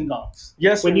impression dogs?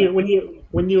 Yes. When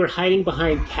you were hiding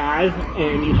behind Taz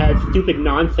and you had stupid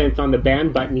nonsense on the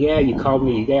ban button, yeah, you called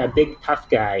me. Yeah, big tough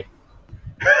guy.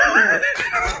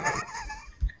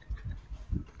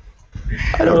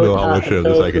 I don't know how much of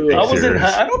this I could take serious.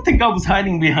 I don't think I was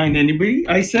hiding behind anybody.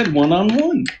 I said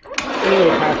one-on-one.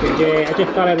 Anyway, Pastor Jay, I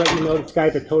just thought I'd let you know this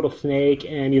guy's a total snake,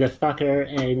 and he's a sucker,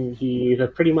 and he's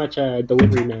pretty much a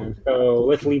delivery man. So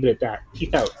let's leave it at that.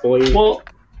 Peace out, boys. Well,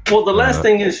 the last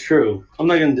thing is true. I'm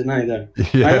not going to deny that.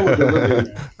 Yeah.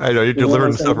 I know you're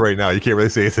delivering stuff right now. You can't really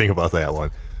say anything about that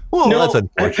one. Well, no, that's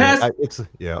unfortunate.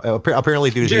 Apparently,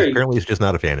 dude, he's just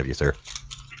not a fan of you, sir.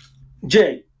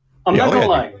 Jay, I'm not going to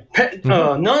lie.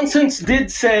 Nonsense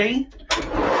did say,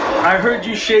 I heard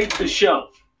you shake the show.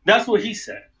 That's what he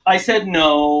said. I said,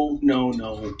 no.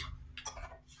 No,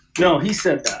 he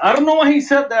said that. I don't know why he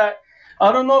said that.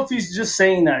 I don't know if he's just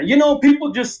saying that. You know,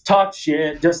 people just talk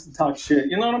shit just to talk shit.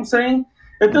 You know what I'm saying?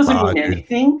 It doesn't mean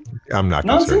anything. I'm not.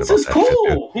 Nonsense is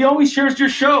cool. He always shares your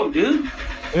show, dude.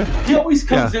 Yeah. He always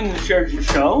comes in and shares your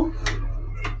show.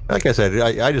 Like I said,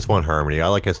 I just want harmony. I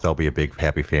like us to all be a big,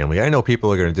 happy family. I know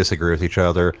people are going to disagree with each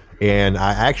other, and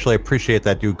I actually appreciate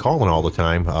that dude calling all the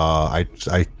time. I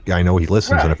know he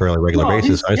listens on a fairly regular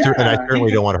basis, and I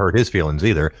certainly don't want to hurt his feelings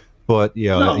either. But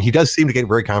he does seem to get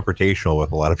very confrontational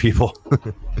with a lot of people.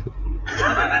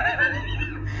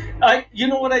 You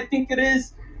know what I think it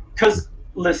is? Because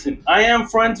listen, I am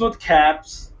friends with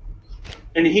Caps,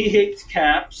 and he hates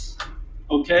Caps.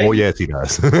 Okay. Oh yes, he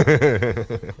does.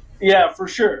 Yeah, for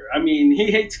sure. I mean,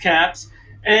 he hates Caps,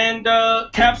 and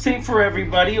Caps ain't for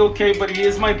everybody. Okay, but he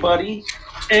is my buddy,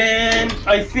 and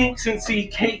I think since he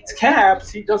hates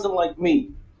Caps, he doesn't like me.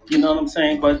 You know what I'm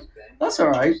saying? But that's all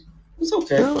right. It's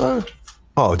okay.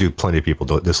 Oh, dude, plenty of people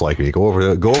don't dislike me. Go over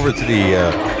to the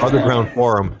OtherGround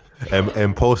forum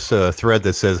and post a thread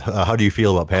that says, "How do you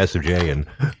feel about Passive J?" and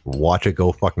watch it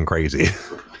go fucking crazy.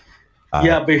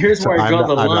 Yeah, but here's where I draw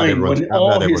the line when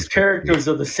all his characters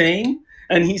are the same,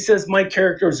 and he says my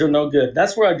characters are no good.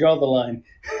 That's where I draw the line.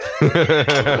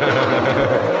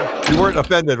 You weren't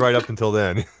offended right up until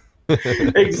then.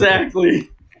 Exactly.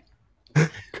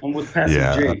 I'm with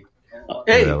Pastor Jay.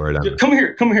 Hey, come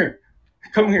here.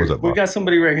 We got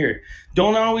somebody right here.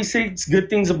 Don't always say good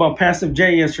things about Passive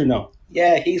J, yes or no?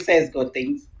 Yeah, he says good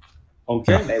things.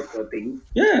 Okay. He says good things.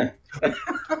 Yeah.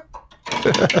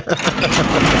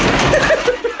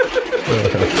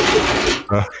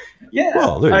 Yeah.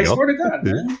 Well, there you I go. swear to God,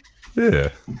 man. Yeah.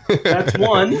 That's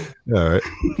one. All right.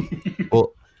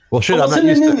 Well, shit. What's I'm in not the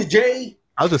used news, to. Jay?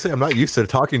 I was gonna say I'm not used to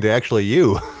talking to actually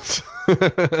you.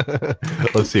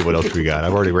 Let's see what else we got.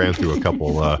 I've already ran through a couple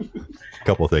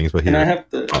things, but here. And I have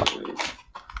to.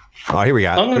 Oh, here we go.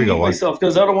 I'm gonna mute myself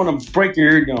because I don't want to break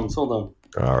your eardrums. Hold on.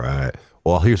 All right.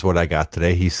 Well, here's what I got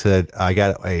today. He said I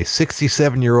got a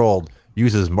 67-year-old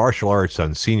uses martial arts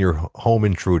on senior home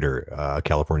intruder.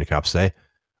 California cops say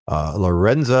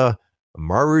Lorenza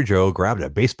Marujo grabbed a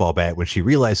baseball bat when she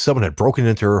realized someone had broken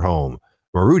into her home.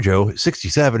 Marujo,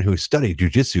 67, who studied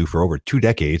jiu-jitsu for over 2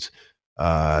 decades,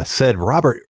 said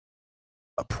Robert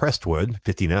Prestwood,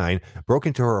 59, broke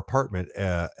into her apartment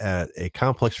at a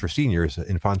complex for seniors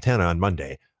in Fontana on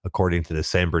Monday, according to the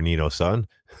San Bernardino Sun.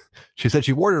 She said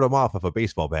she warded him off with a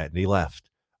baseball bat and he left.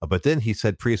 But police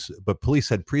said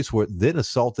Prestwood then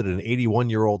assaulted an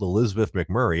 81-year-old Elizabeth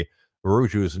McMurray,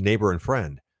 Marujo's neighbor and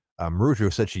friend.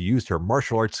 Marujo said she used her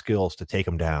martial arts skills to take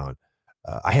him down.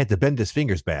 I had to bend his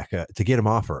fingers back to get him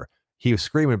off her. He was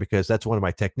screaming because that's one of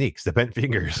my techniques, the bent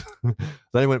fingers. Then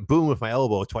I went boom with my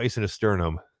elbow twice in his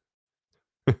sternum.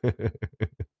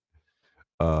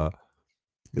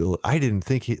 I didn't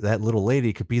think that little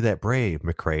lady could be that brave,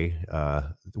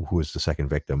 McRae, who was the second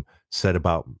victim, said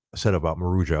about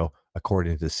Marujo,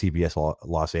 according to CBS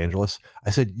Los Angeles. I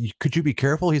said, could you be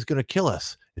careful? He's going to kill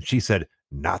us. And she said,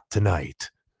 not tonight.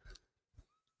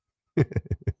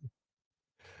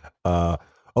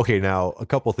 Okay, now a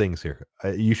couple things here.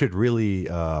 You should really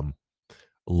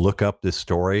look up this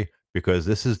story because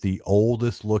this is the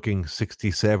oldest looking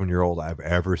 67-year-old I've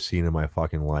ever seen in my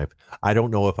fucking life. I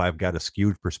don't know if I've got a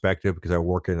skewed perspective because I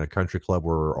work in a country club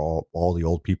where all the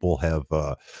old people have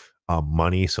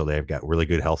money, so they've got really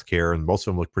good health care, and most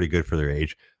of them look pretty good for their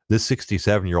age. This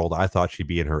 67-year-old, I thought she'd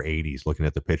be in her 80s looking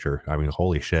at the picture. I mean,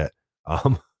 holy shit.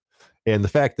 And the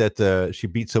fact that she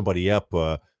beat somebody up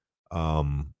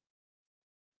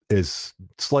is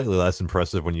slightly less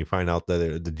impressive when you find out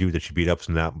that the dude that she beat up is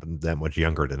not that much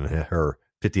younger than her,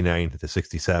 59 to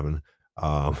 67.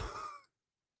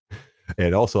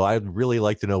 And also, I'd really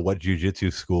like to know what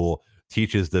jiu-jitsu school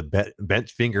teaches the bent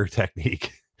finger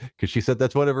technique, because she said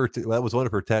that was one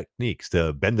of her techniques,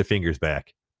 to bend the fingers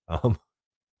back. But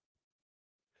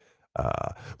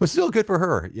still good for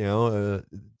her,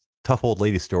 tough old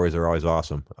lady stories are always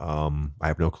awesome. I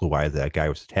have no clue why that guy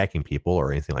was attacking people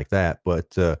or anything like that,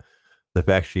 but the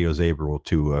fact she was able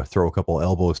to throw a couple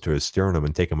elbows to his sternum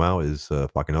and take him out is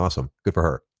fucking awesome. Good for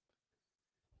her.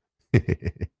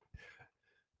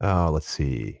 Let's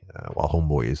see. While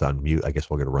Homeboy is on mute, I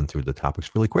guess we're going to run through the topics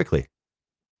really quickly.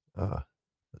 Let's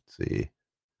see.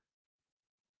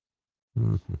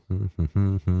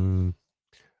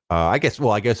 I guess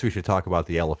we should talk about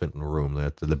the elephant in the room,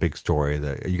 the big story.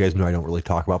 That you guys know I don't really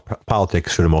talk about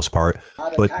politics for the most part,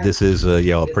 but this is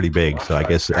pretty big. So I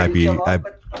guess I'd be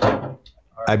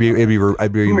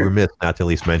remiss not to at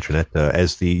least mention it.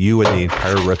 As you and the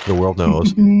entire rest of the world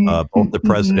knows, both the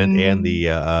president and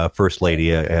the first lady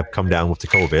have come down with the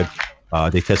COVID.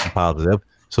 They tested positive,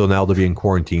 so now they'll be in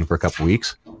quarantine for a couple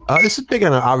weeks. This is big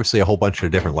on obviously a whole bunch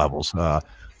of different levels.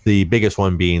 The biggest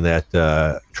one being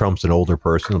that Trump's an older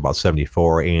person, about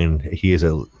 74, and he is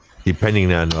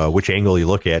depending on which angle you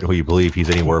look at, who you believe, he's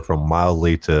anywhere from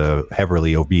mildly to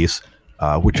heavily obese,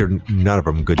 which are none of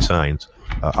them good signs.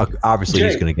 Obviously, Jay,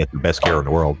 he's going to get the best care in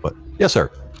the world, but yes, sir.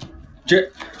 Jay,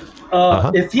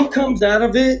 if he comes out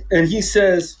of it and he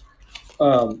says,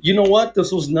 you know what,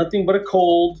 this was nothing but a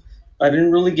cold, I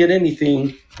didn't really get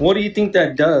anything, what do you think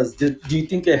that does? Do you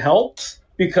think it helps?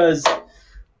 Because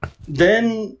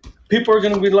then people are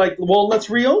going to be like, well,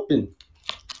 let's reopen.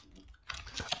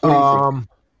 No,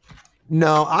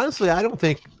 honestly, I don't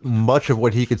think much of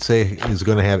what he could say is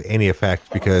going to have any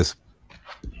effect, because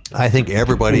I think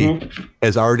everybody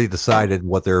has already decided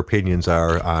what their opinions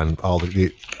are on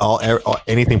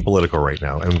anything political right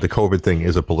now. And the COVID thing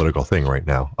is a political thing right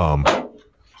now.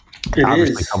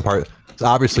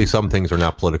 Obviously some things are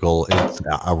not political. It's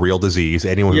a real disease.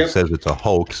 Anyone who says it's a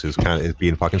hoax is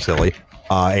being fucking silly.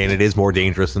 And it is more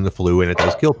dangerous than the flu, and it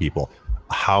does kill people.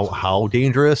 How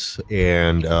dangerous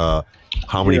and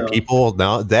how many people?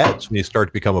 Now that's when you start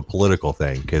to become a political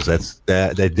thing, because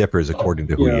that differs according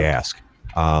to who you ask.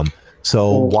 While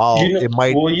it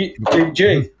might,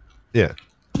 Jay, yeah.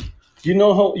 You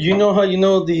know how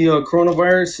the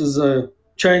coronavirus is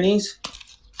Chinese?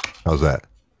 How's that?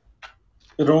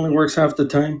 It only works half the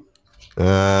time.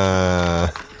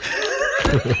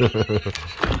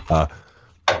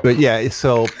 But yeah,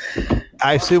 so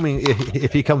I assuming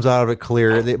if he comes out of it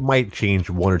clear, it might change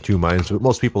one or two minds. But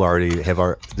most people already have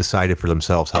decided for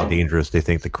themselves how dangerous they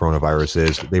think the coronavirus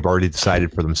is. They've already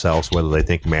decided for themselves whether they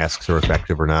think masks are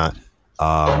effective or not.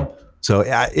 So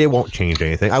it won't change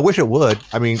anything. I wish it would.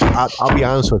 I mean, I'll be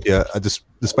honest with you.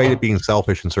 Despite it being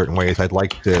selfish in certain ways, I'd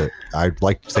like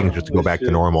things just to go back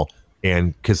to normal.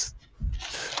 And because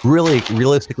really,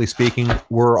 realistically speaking,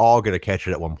 we're all going to catch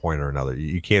it at one point or another.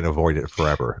 You can't avoid it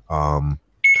forever.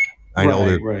 I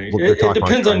know right. It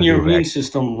depends on your immune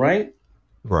system, right?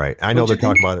 Right. I know they're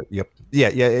talking about it. Yep. Yeah,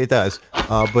 it does.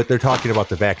 But they're talking about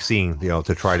the vaccine,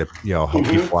 to try to, help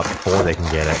people out before they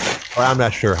can get it. But I'm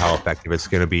not sure how effective it's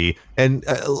going to be. And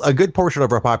a good portion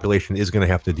of our population is going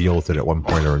to have to deal with it at one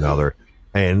point or another.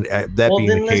 And that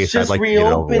being the case, I'd like to get it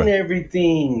over with. Reopen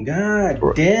everything. God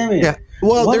damn it. Yeah.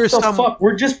 Well, what the fuck?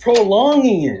 We're just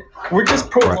prolonging it. We're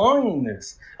just prolonging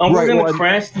this. And we're going to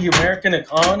crash the American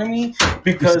economy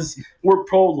because we're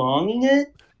prolonging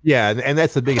it? Yeah, and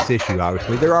that's the biggest issue,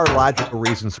 obviously. There are logical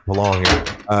reasons to prolong it,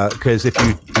 because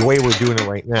the way we're doing it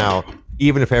right now,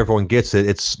 even if everyone gets it,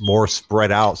 it's more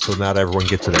spread out, so not everyone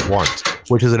gets it at once,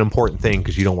 which is an important thing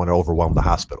because you don't want to overwhelm the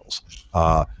hospitals.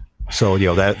 So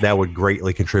that would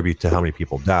greatly contribute to how many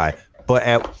people die. But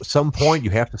at some point,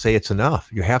 you have to say it's enough.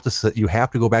 You have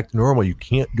to go back to normal. You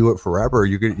can't do it forever.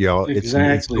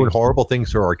 It's doing horrible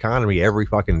things to our economy every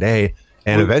fucking day.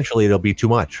 And eventually it'll be too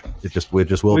much. It just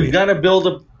will be. We gotta build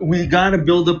up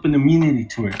an immunity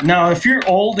to it. Now, if you're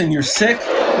old and you're sick,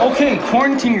 okay,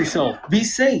 quarantine yourself. Be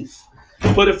safe.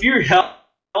 But if you're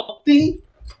healthy,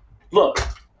 look,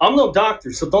 I'm no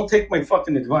doctor, so don't take my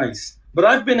fucking advice. But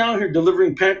I've been out here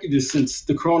delivering packages since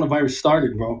the coronavirus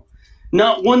started, bro.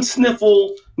 Not one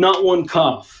sniffle, not one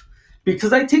cough.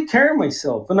 Because I take care of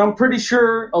myself, and I'm pretty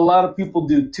sure a lot of people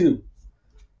do too.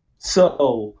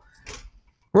 So,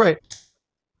 right.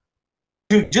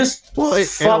 To just fuck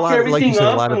everything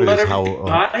up and let everything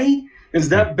die? Is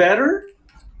that better?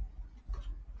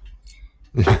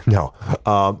 No.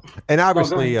 And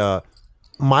obviously,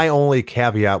 my only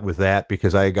caveat with that,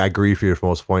 because I agree with you for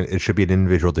most point, it should be an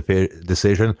individual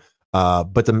decision.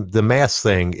 But the mask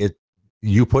thing,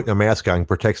 you putting a mask on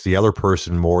protects the other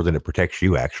person more than it protects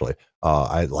you, actually.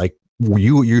 I like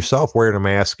you yourself wearing a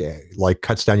mask,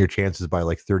 cuts down your chances by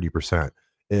 30%.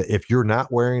 If you're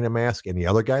not wearing a mask and the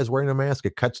other guy's wearing a mask,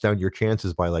 it cuts down your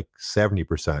chances by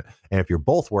 70%. And if you're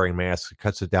both wearing masks, it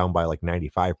cuts it down by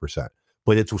 95%.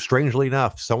 But it's strangely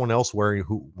enough, someone else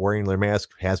wearing their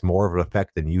mask has more of an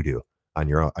effect than you do on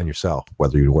yourself,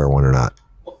 whether you wear one or not.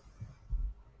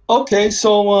 Okay,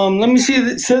 so let me say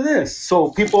this.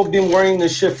 So people have been wearing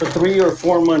this shit for 3 or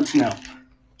 4 months now.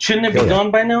 Shouldn't it be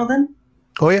gone by now then?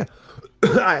 Oh yeah.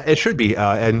 It should be,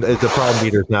 and the problem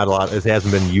meter is not a lot. It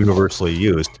hasn't been universally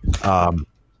used. But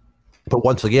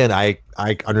once again, I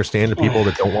understand the people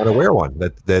that don't want to wear one.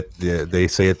 That they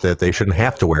say that they shouldn't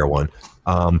have to wear one.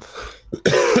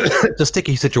 It's a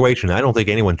sticky situation. I don't think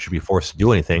anyone should be forced to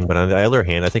do anything. But on the other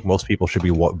hand, I think most people should be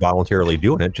voluntarily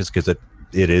doing it just because it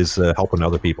is helping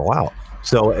other people out.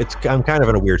 So I'm kind of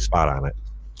in a weird spot on it.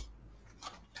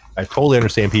 I totally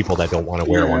understand people that don't want to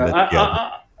wear one.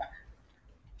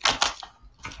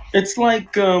 It's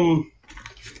like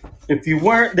if you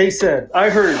wear, they said, I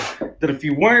heard that if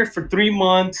you wear it for 3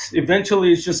 months,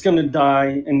 eventually it's just going to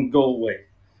die and go away.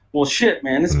 Well, shit,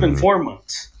 man, it's been 4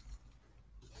 months.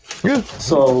 Yeah.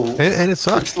 So, and it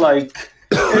sucks. It's like,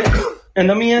 and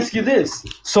let me ask you this.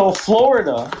 So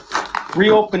Florida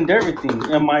reopened everything.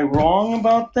 Am I wrong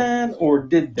about that, or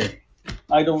did they?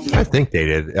 I don't know. I think they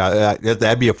did.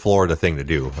 That'd be a Florida thing to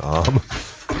do.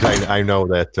 I know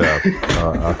that.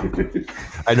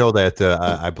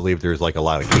 I believe there's a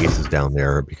lot of cases down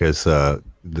there because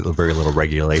very little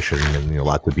regulation and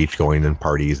lots of beach going and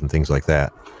parties and things like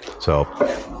that. So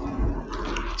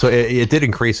it did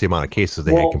increase the amount of cases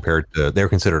they had compared to. They're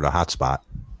considered a hot spot.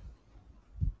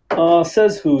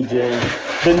 Says who, Jay?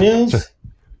 The news.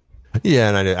 Yeah,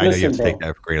 and I know you have to take that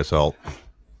with a grain of salt.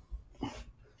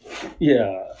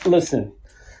 Yeah, listen.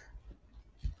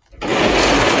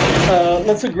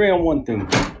 Let's agree on one thing.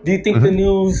 Do you think the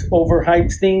news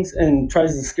overhypes things and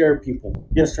tries to scare people?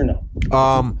 Yes or no?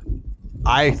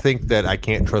 I think that I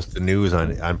can't trust the news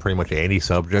on pretty much any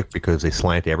subject because they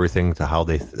slant everything to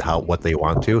what they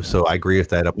want to. So I agree with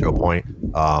that up to a point.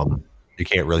 You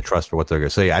can't really trust what they're going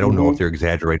to say. I don't know if they're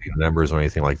exaggerating the numbers or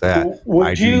anything like that.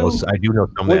 I do know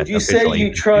some would you say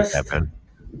you trust?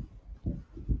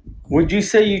 Would you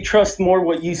say you trust more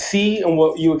what you see and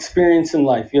what you experience in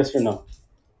life? Yes or no?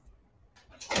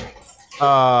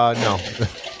 No.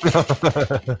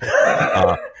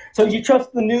 So you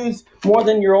trust the news more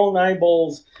than your own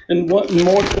eyeballs and more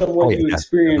than what you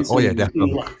experience in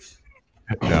definitely. life.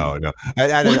 No.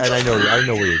 I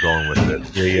know where you're going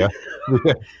with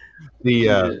this.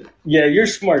 Yeah, you're a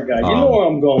smart guy. You know where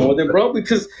I'm going with it, bro.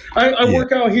 Because I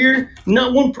work out here.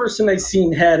 Not one person I've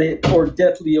seen had it or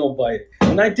deathly ill by it,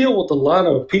 and I deal with a lot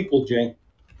of people, Jay.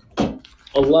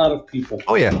 A lot of people.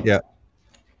 Oh yeah.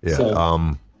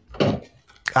 So,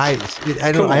 I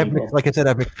have mixed, like I said,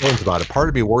 I have mixed feelings about it. Part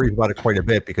of me worries about it quite a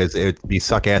bit because it'd be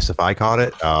suck ass if I caught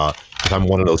it. Because I'm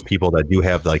one of those people that do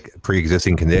have like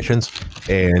pre-existing conditions,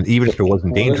 and even if it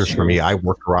wasn't dangerous for me, I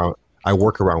work around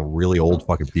really old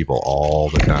fucking people all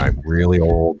the time. Really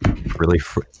old,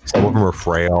 some of them are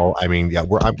frail. I mean, yeah,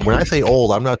 when I say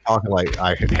old, I'm not talking like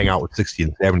I hang out with 60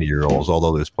 and 70-year-olds,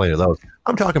 although there's plenty of those.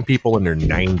 I'm talking people in their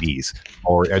 90s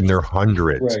or in their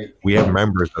hundreds. Right. We have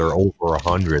members that are over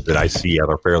 100 that I see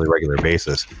on a fairly regular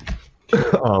basis.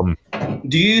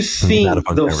 Do you think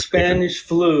the Spanish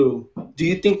flu? Do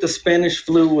you think the Spanish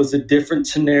flu was a different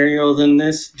scenario than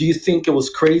this? Do you think it was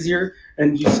crazier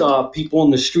and you saw people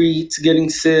in the streets getting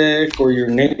sick or your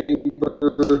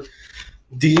neighbor?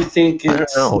 Do you think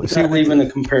it's not even a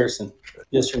comparison?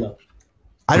 Yes or no?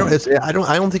 I don't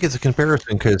think it's a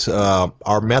comparison because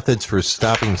our methods for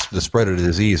stopping the spread of the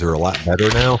disease are a lot better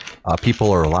now.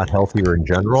 People are a lot healthier in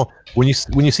general. When you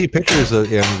see pictures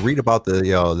and read about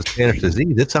the Spanish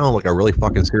disease, it sounds like a really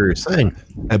fucking serious thing.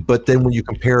 But then when you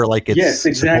compare like its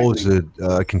supposed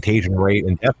contagion rate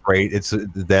and death rate,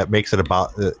 that makes it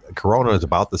about Corona is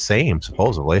about the same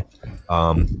supposedly.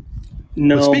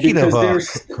 No, because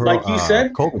like you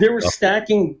said, they were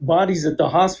stacking bodies at the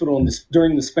hospital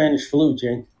during the Spanish flu,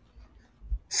 Jay.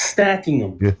 Stacking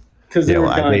them because they were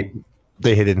dying.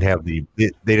 They didn't have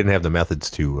the methods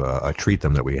to treat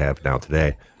them that we have now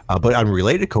today. But on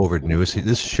related COVID news,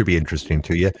 this should be interesting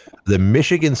to you. The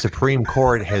Michigan Supreme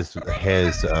Court has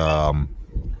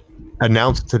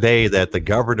announced today that the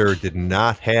governor did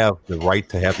not have the right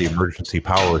to have the emergency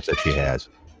powers that she has.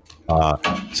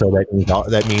 So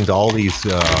that means all these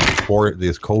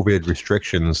COVID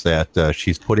restrictions that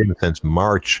she's put in since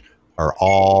March are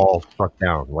all struck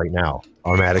down right now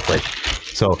automatically.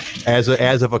 So as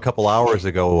of a couple hours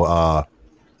ago,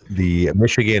 the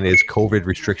Michigan is COVID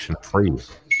restriction free, which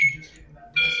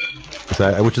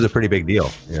is a pretty big deal.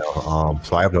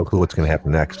 So I have no clue what's going to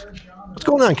happen next. What's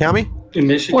going on, Cami? In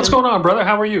Michigan? What's going on, brother?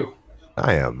 How are you?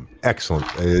 I am excellent.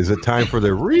 Is it time for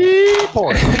the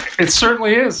report? It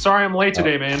certainly is. Sorry I'm late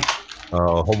today, man.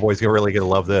 Homeboy's really going to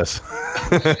love this.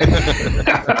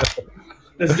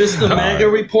 Is this the MAGA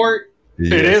report?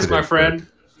 Yes, it is, my friend.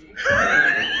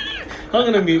 I'm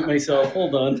going to mute myself.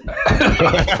 Hold on.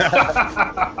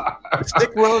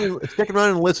 Stick around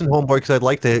and listen, Homeboy, because I'd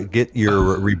like to get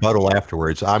your rebuttal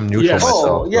afterwards. I'm neutral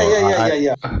myself.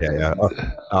 Yeah.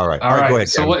 All right. Go ahead.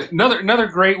 So Ken. another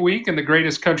great week in the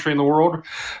greatest country in the world.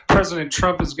 President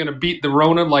Trump is going to beat the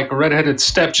Rona like a redheaded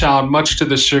stepchild, much to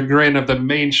the chagrin of the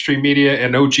mainstream media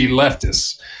and OG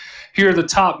leftists. Here are the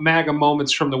top MAGA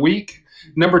moments from the week.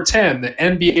 Number 10, the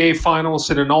NBA Finals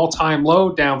hit an all-time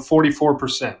low, down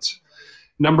 44%.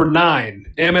 Number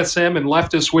 9, MSM and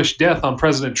leftists wish death on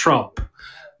President Trump.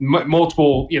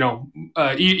 Multiple,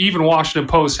 even Washington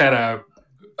Post had a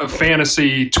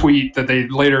fantasy tweet that they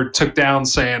later took down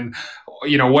saying,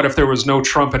 what if there was no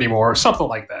Trump anymore, or something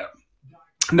like that.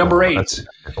 Number 8,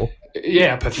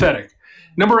 pathetic.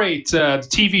 Number 8, the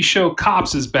TV show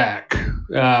Cops is back.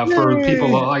 For people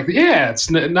like, it's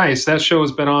nice. That show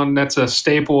has been on. That's a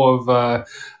staple of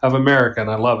America, and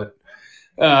I love it.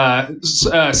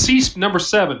 Number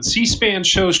 7, C-SPAN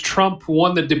shows Trump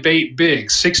won the debate big,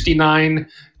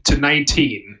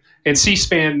 69-19. And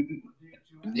C-SPAN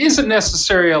isn't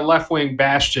necessarily a left-wing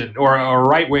bastion, or a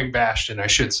right-wing bastion, I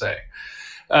should say.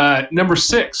 Number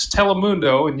 6,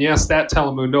 Telemundo, and yes, that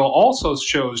Telemundo also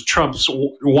shows Trump's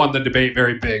won the debate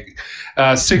very big,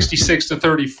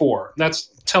 66-34. That's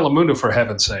Telemundo, for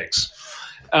heaven's sakes.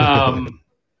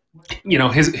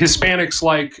 Hispanics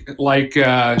like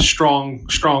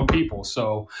strong people.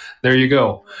 So there you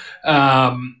go.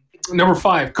 Number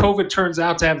 5, COVID turns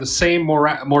out to have the same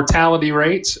mortality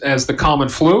rates as the common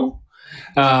flu.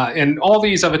 And all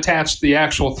these I've attached the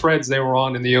actual threads they were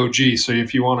on in the OG. So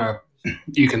if you want to,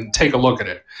 you can take a look at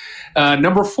it.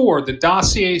 Number 4, the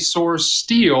dossier source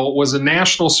Steele was a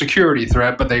national security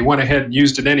threat, but they went ahead and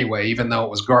used it anyway, even though it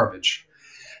was garbage.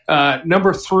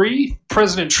 Number 3,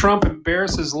 President Trump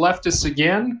embarrasses leftists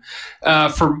again.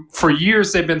 For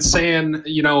years, they've been saying,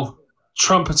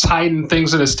 Trump is hiding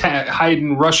things in his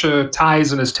hiding Russia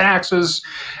ties in his taxes,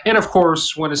 and of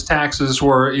course, when his taxes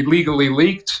were illegally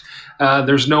leaked,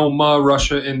 there's no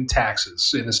Russia in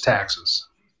his taxes.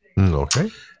 Okay.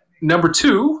 Number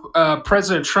 2,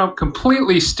 President Trump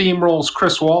completely steamrolls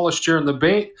Chris Wallace during the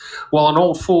debate, while an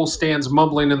old fool stands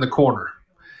mumbling in the corner.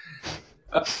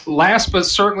 Last but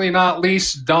certainly not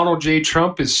least, Donald J.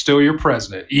 Trump is still your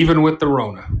president, even with the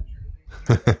Rona.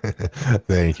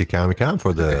 Thank you, Comic-Con,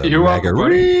 for the You're welcome,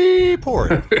 buddy.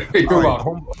 report. You're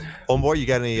welcome. Homeboy, you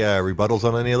got any rebuttals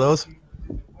on any of those?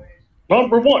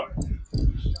 Number 1,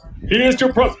 he is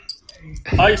your president.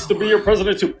 I used to be your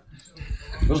president too.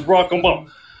 This is Barack Obama.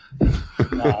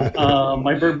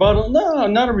 My rebuttal? No,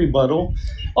 not a rebuttal.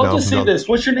 I'll just say this.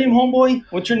 What's your name, Homeboy?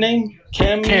 What's your name?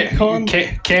 Cami-Con?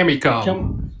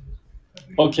 Cami-Con.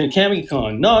 Okay,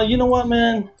 Cami-Con. No, you know what,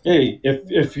 man? Hey,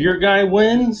 if your guy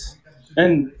wins,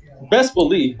 and best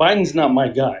believe Biden's not my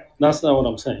guy. That's not what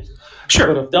I'm saying. Sure.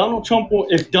 But if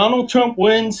Donald Trump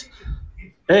wins,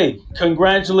 hey,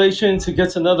 congratulations. He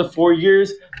gets another 4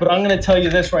 years. But I'm going to tell you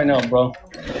this right now, bro.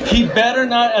 He better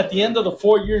not, at the end of the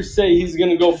 4 years, say he's going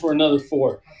to go for another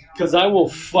 4. Because I will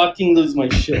fucking lose my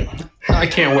shit. I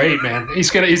can't wait, man. He's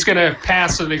gonna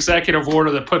pass an executive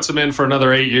order that puts him in for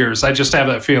another 8 years. I just have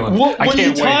that feeling. What are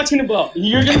you talking about?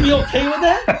 You're going to be okay with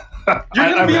that?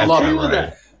 You're going to be okay with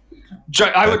that?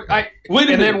 I would. Wait a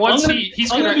minute. And then once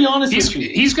he's going to be honest with you.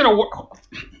 He's going to.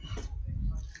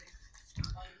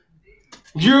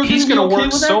 He's going to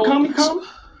work so. Comic-Con?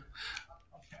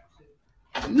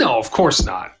 No, of course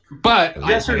not. But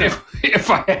yes or no? If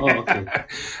I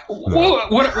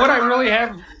would I really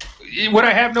have? Would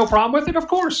I have no problem with it? Of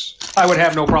course, I would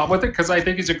have no problem with it because I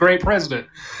think he's a great president.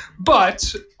 But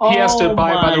he has to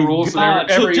abide by the rules that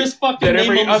every so just fucking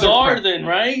name him czar then,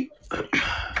 right?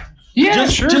 Yeah,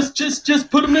 sure.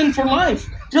 Just put him in for life.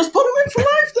 Just put him in for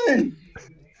life then.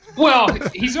 Well,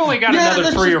 he's only got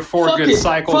another 3 or 4 good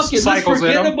cycles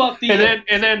in him,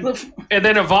 and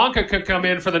then Ivanka could come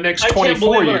in for the next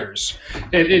 24 years,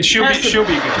 and she'll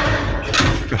be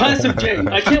good. Passive J,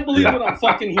 I can't believe what I'm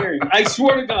fucking hearing. I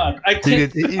swear to God, I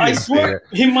can't. I swear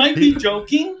he might be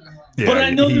joking, but I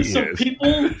know there's some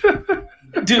people,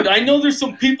 dude. I know there's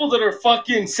some people that are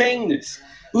fucking saying this.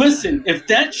 Listen, if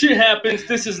that shit happens,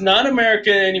 this is not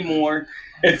America anymore.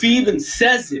 If he even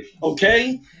says it,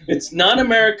 okay? It's not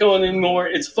America anymore.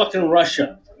 It's fucking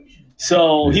Russia.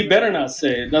 So he better not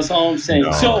say it. That's all I'm saying.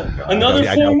 Another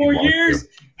 4 more years.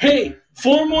 Hey,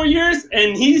 4 more years,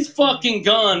 and he's fucking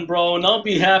gone, bro. And I'll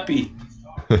be happy.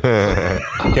 That's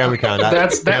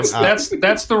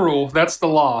the rule. That's the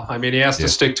law. I mean, he has to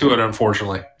stick to it,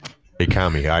 unfortunately. Hey,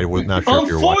 Cami, I was not sure if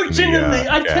you're watching. Unfortunately,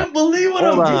 I can't believe what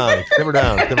I'm doing. Simmer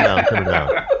down. Cami,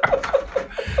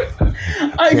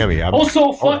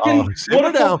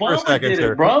 simmer down for a second,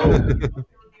 sir. Bro.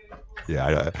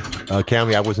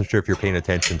 Cami, I wasn't sure if you're paying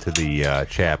attention to the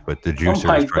chat, but the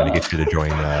juicer is trying to get you to join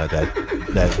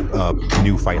that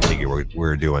new fight league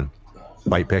we're doing.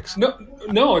 Fight picks. No,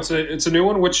 it's a new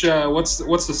one. Which what's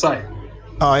the site?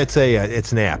 It's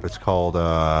an app. It's called.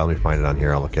 Let me find it on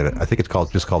here. I'll look at it. I think it's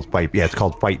just called Fight. Yeah, it's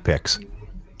called Fight Picks.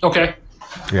 Okay.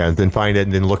 Yeah, and then find it,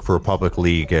 and then look for a public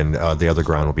league, and the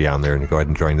OtherGround will be on there, and go ahead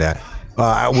and join that.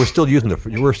 We're still using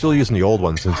the old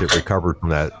one since it recovered from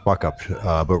that fuck up.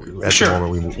 But at the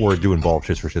moment we're doing ball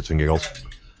shits for shits and giggles.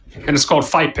 And it's called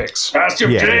Fight Picks. Passive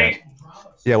J.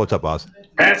 Yeah, what's up, boss?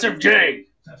 Passive J.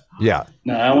 Yeah.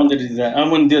 No, I wanted to do that. I'm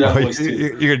going to do that voice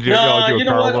too. You're going to do a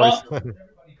Carl voice?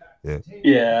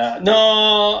 Yeah.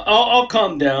 No, I'll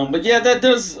calm down. But yeah, that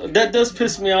does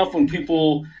piss me off when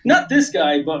people, not this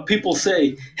guy, but people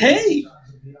say, "Hey,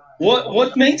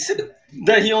 what makes it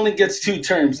that he only gets 2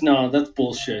 terms?" No, that's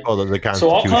bullshit. Oh, the Constitution,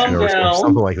 so I'll calm down.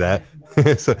 Something like that.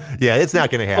 So yeah, it's not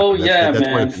going to happen. Oh yeah,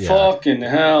 man. Fucking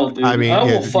hell, dude. I mean, I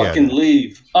will fucking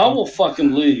leave. I will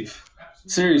fucking leave.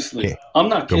 Seriously, yeah. I'm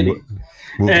not kidding.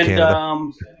 Move to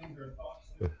Canada.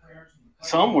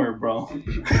 Somewhere, bro.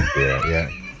 Yeah.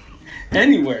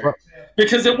 Anywhere.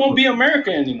 Because it won't be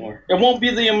America anymore. It won't be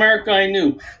the America I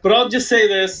knew. But I'll just say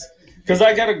this, because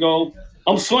I gotta go.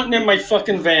 I'm sweating in my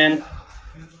fucking van.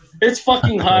 It's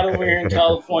fucking hot over here in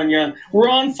California. We're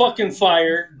on fucking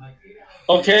fire.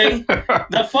 Okay?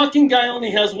 That fucking guy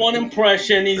only has 1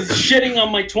 impression. He's shitting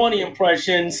on my 20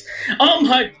 impressions. I'm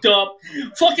hyped up.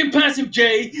 Fucking Passive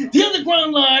J. The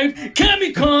OtherGround Live.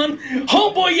 Cami-Con.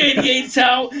 Homeboy 88's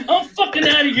out. I'm fucking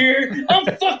out of here.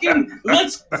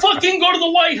 Let's fucking go to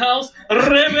the White House.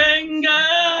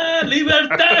 Revenga.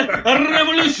 Libertad.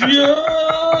 Revolution.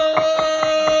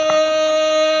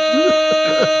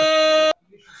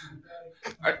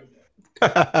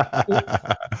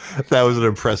 That was an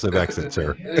impressive exit,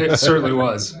 sir. It certainly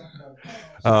was.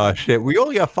 Shit, we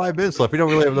only got 5 minutes left. We don't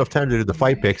really have enough time to do the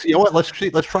fight picks. You know what? Let's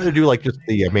try to do like just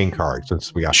the main card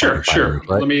since we got Sure, 5 sure. minutes,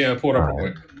 right? Let me pull it up All real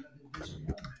right. quick.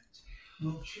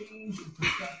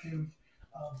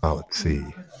 Oh, let's see.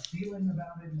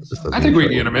 I think we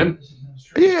can get them in.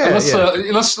 Yeah,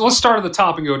 Let's start at the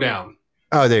top and go down.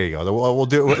 Oh, there you go. We'll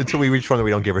do it until we reach one that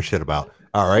we don't give a shit about.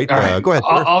 All right. All right. Go ahead.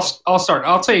 I'll start.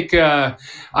 I'll take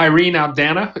Irene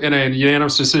Aldana in a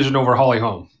unanimous decision over Holly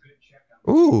Holm.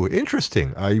 Ooh,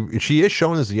 interesting. She is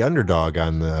shown as the underdog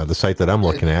on the site that I'm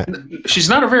looking at. She's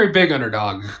not a very big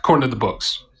underdog, according to the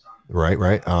books.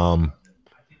 Right.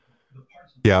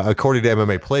 Yeah, according to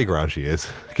MMA Playground, she is,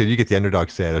 because you get the underdog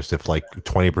status if like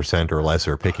 20% or less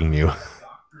are picking you.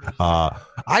 I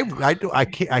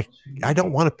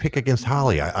don't want to pick against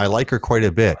Holly. I like her quite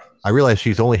a bit. I realize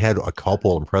she's only had a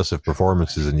couple impressive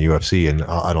performances in the UFC and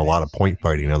on a lot of point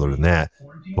fighting other than that.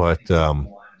 But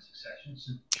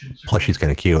plus she's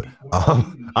kind of cute.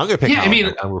 I'm gonna pick. Yeah, Holly.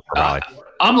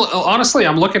 I mean,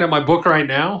 I'm looking at my book right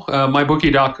now,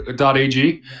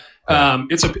 mybookie.ag.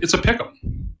 It's a pick'em.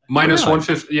 Minus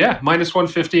 150. Yeah, minus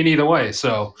 150 in either way.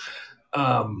 So,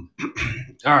 all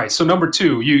right. So number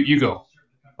 2, you go.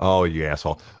 Oh, you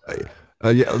asshole.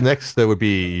 Yeah, next, there would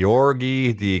be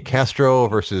Yorgi de Castro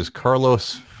versus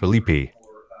Carlos Felipe.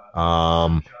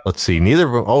 Let's see. Neither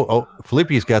of them. Oh,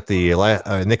 Felipe's got the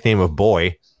nickname of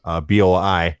Boy,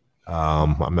 BOI.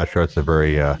 I'm not sure it's a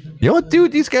very. You know what,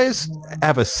 dude? These guys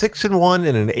have a 6-1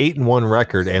 and an 8-1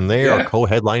 record, and they are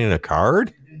co-headlining a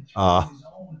card.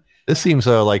 This seems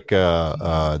like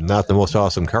not the most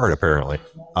awesome card, apparently.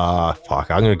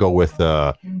 Fuck, I'm going to go with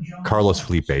Carlos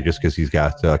Felipe just because he's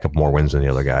got a couple more wins than the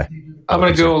other guy. I'm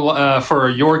going to go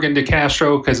for Jorgen de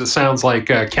Castro because it sounds like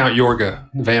Count Yorga,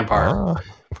 the vampire.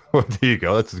 Well, there you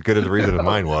go. That's as good as the reason as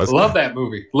mine was. Love that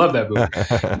movie.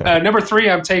 Number 3,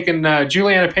 I'm taking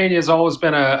Juliana Pena. Has always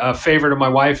been a favorite of my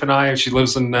wife and I. She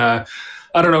lives in, I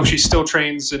don't know if she still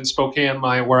trains in Spokane,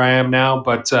 where I am now,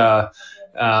 but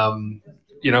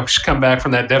she's come back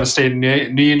from that devastating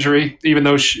knee injury, even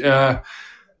though she,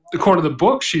 according to the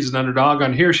book, she's an underdog.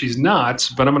 On here, she's not,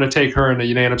 but I'm going to take her in a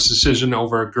unanimous decision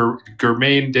over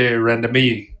Germaine de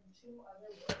Randamie.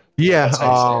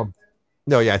 Yeah.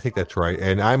 No, yeah, I think that's right.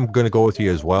 And I'm going to go with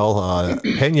you as well.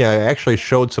 Pena actually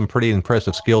showed some pretty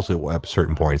impressive skills at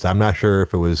certain points. I'm not sure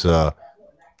if it was,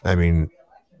 looking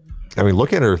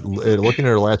at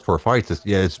her last 4 fights,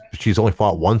 she's only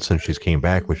fought once since she's came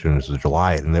back, which was in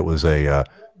July, and it was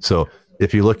so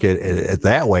if you look at it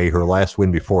that way, her last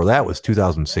win before that was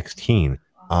 2016.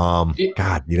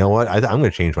 God, you know what? I'm going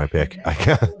to change my pick.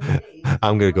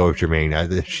 I'm going to go with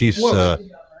Jermaine.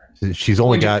 She's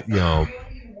only got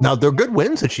Now they're good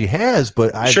wins that she has,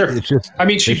 but it's just. I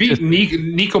mean, she beat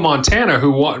Nico Montana,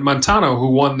 who won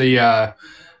the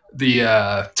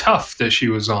tough that she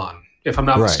was on, if I'm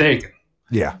not mistaken.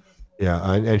 Yeah,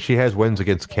 and she has wins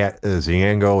against Kat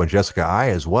Ziango and Jessica I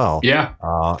as well. Yeah,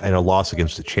 and a loss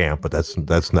against the champ, but that's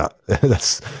not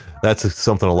that's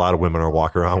something a lot of women are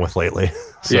walking around with lately.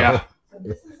 So, yeah.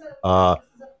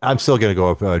 I'm still gonna go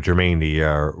with Jermaine the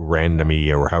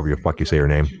Randamie, or however the fuck you say her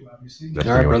name.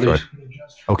 All right, brothers.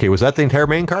 Okay, was that the entire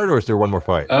main card, or is there one more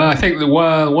fight? I think the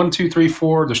 1, 2, 3,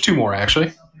 4. There's 2 more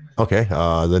actually. Okay,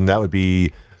 then that would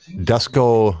be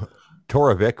Dusko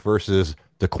Torovic versus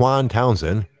Daquan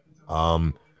Townsend.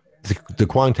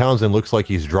 Daquan Townsend looks like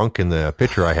he's drunk in the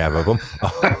picture I have of him.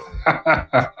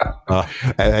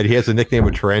 And he has the nickname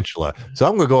of Tarantula. So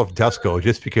I'm going to go with Dusko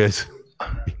just because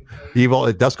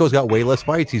Dusko's got way less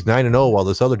fights. He's 9-0, while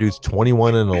this other dude's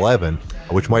 21-11,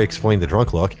 which might explain the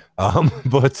drunk look.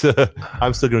 But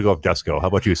I'm still going to go with Dusko. How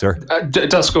about you, sir?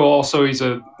 Dusko also, he's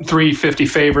a 350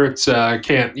 favorite.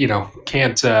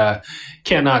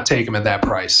 Cannot take him at that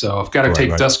price. So I've got to take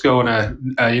Dusko in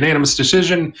a unanimous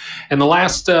decision. And the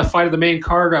last fight of the main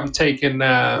card, I'm taking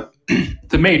the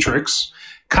Matrix,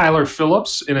 Kyler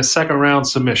Phillips, in a second round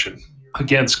submission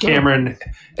against Cameron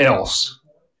Else.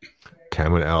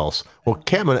 Cameron Else. Well,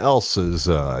 Cameron Else's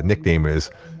nickname is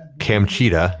Cam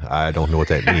Cheetah. I don't know what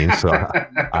that means, so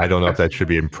I don't know if that should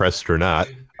be impressed or not.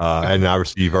 And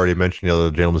obviously, you've already mentioned the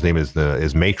other gentleman's name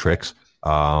is Matrix.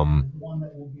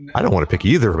 I don't want to pick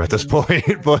either of them at this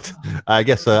point, but I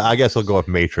guess I'll go with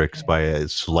Matrix by a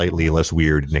slightly less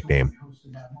weird nickname.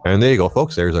 And there you go,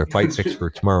 folks. There's our fight picks for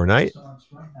tomorrow night.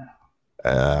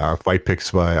 Our fight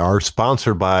picks are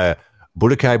sponsored by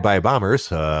Budokai by Bombers.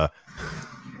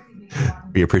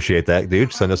 We appreciate that,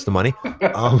 dude. Send us the money.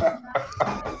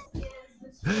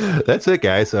 That's it,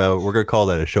 guys. We're going to call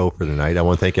that a show for tonight. I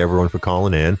want to thank everyone for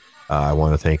calling in. I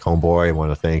want to thank Homeboy. I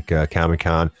want to thank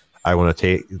Comic-Con. I want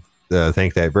to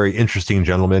thank that very interesting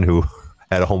gentleman who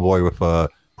had a homeboy with a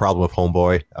problem with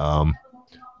Homeboy.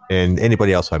 and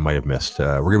anybody else I might have missed.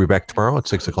 We're going to be back tomorrow at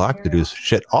 6 o'clock to do this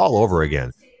shit all over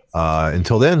again.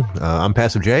 Until then, I'm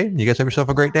Passive J. You guys have yourself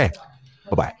a great day.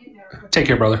 Bye-bye. Take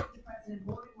care, brother.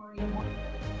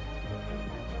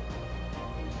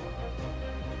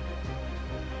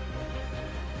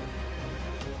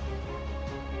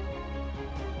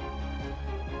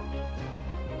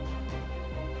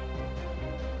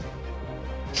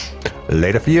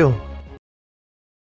 Later for you.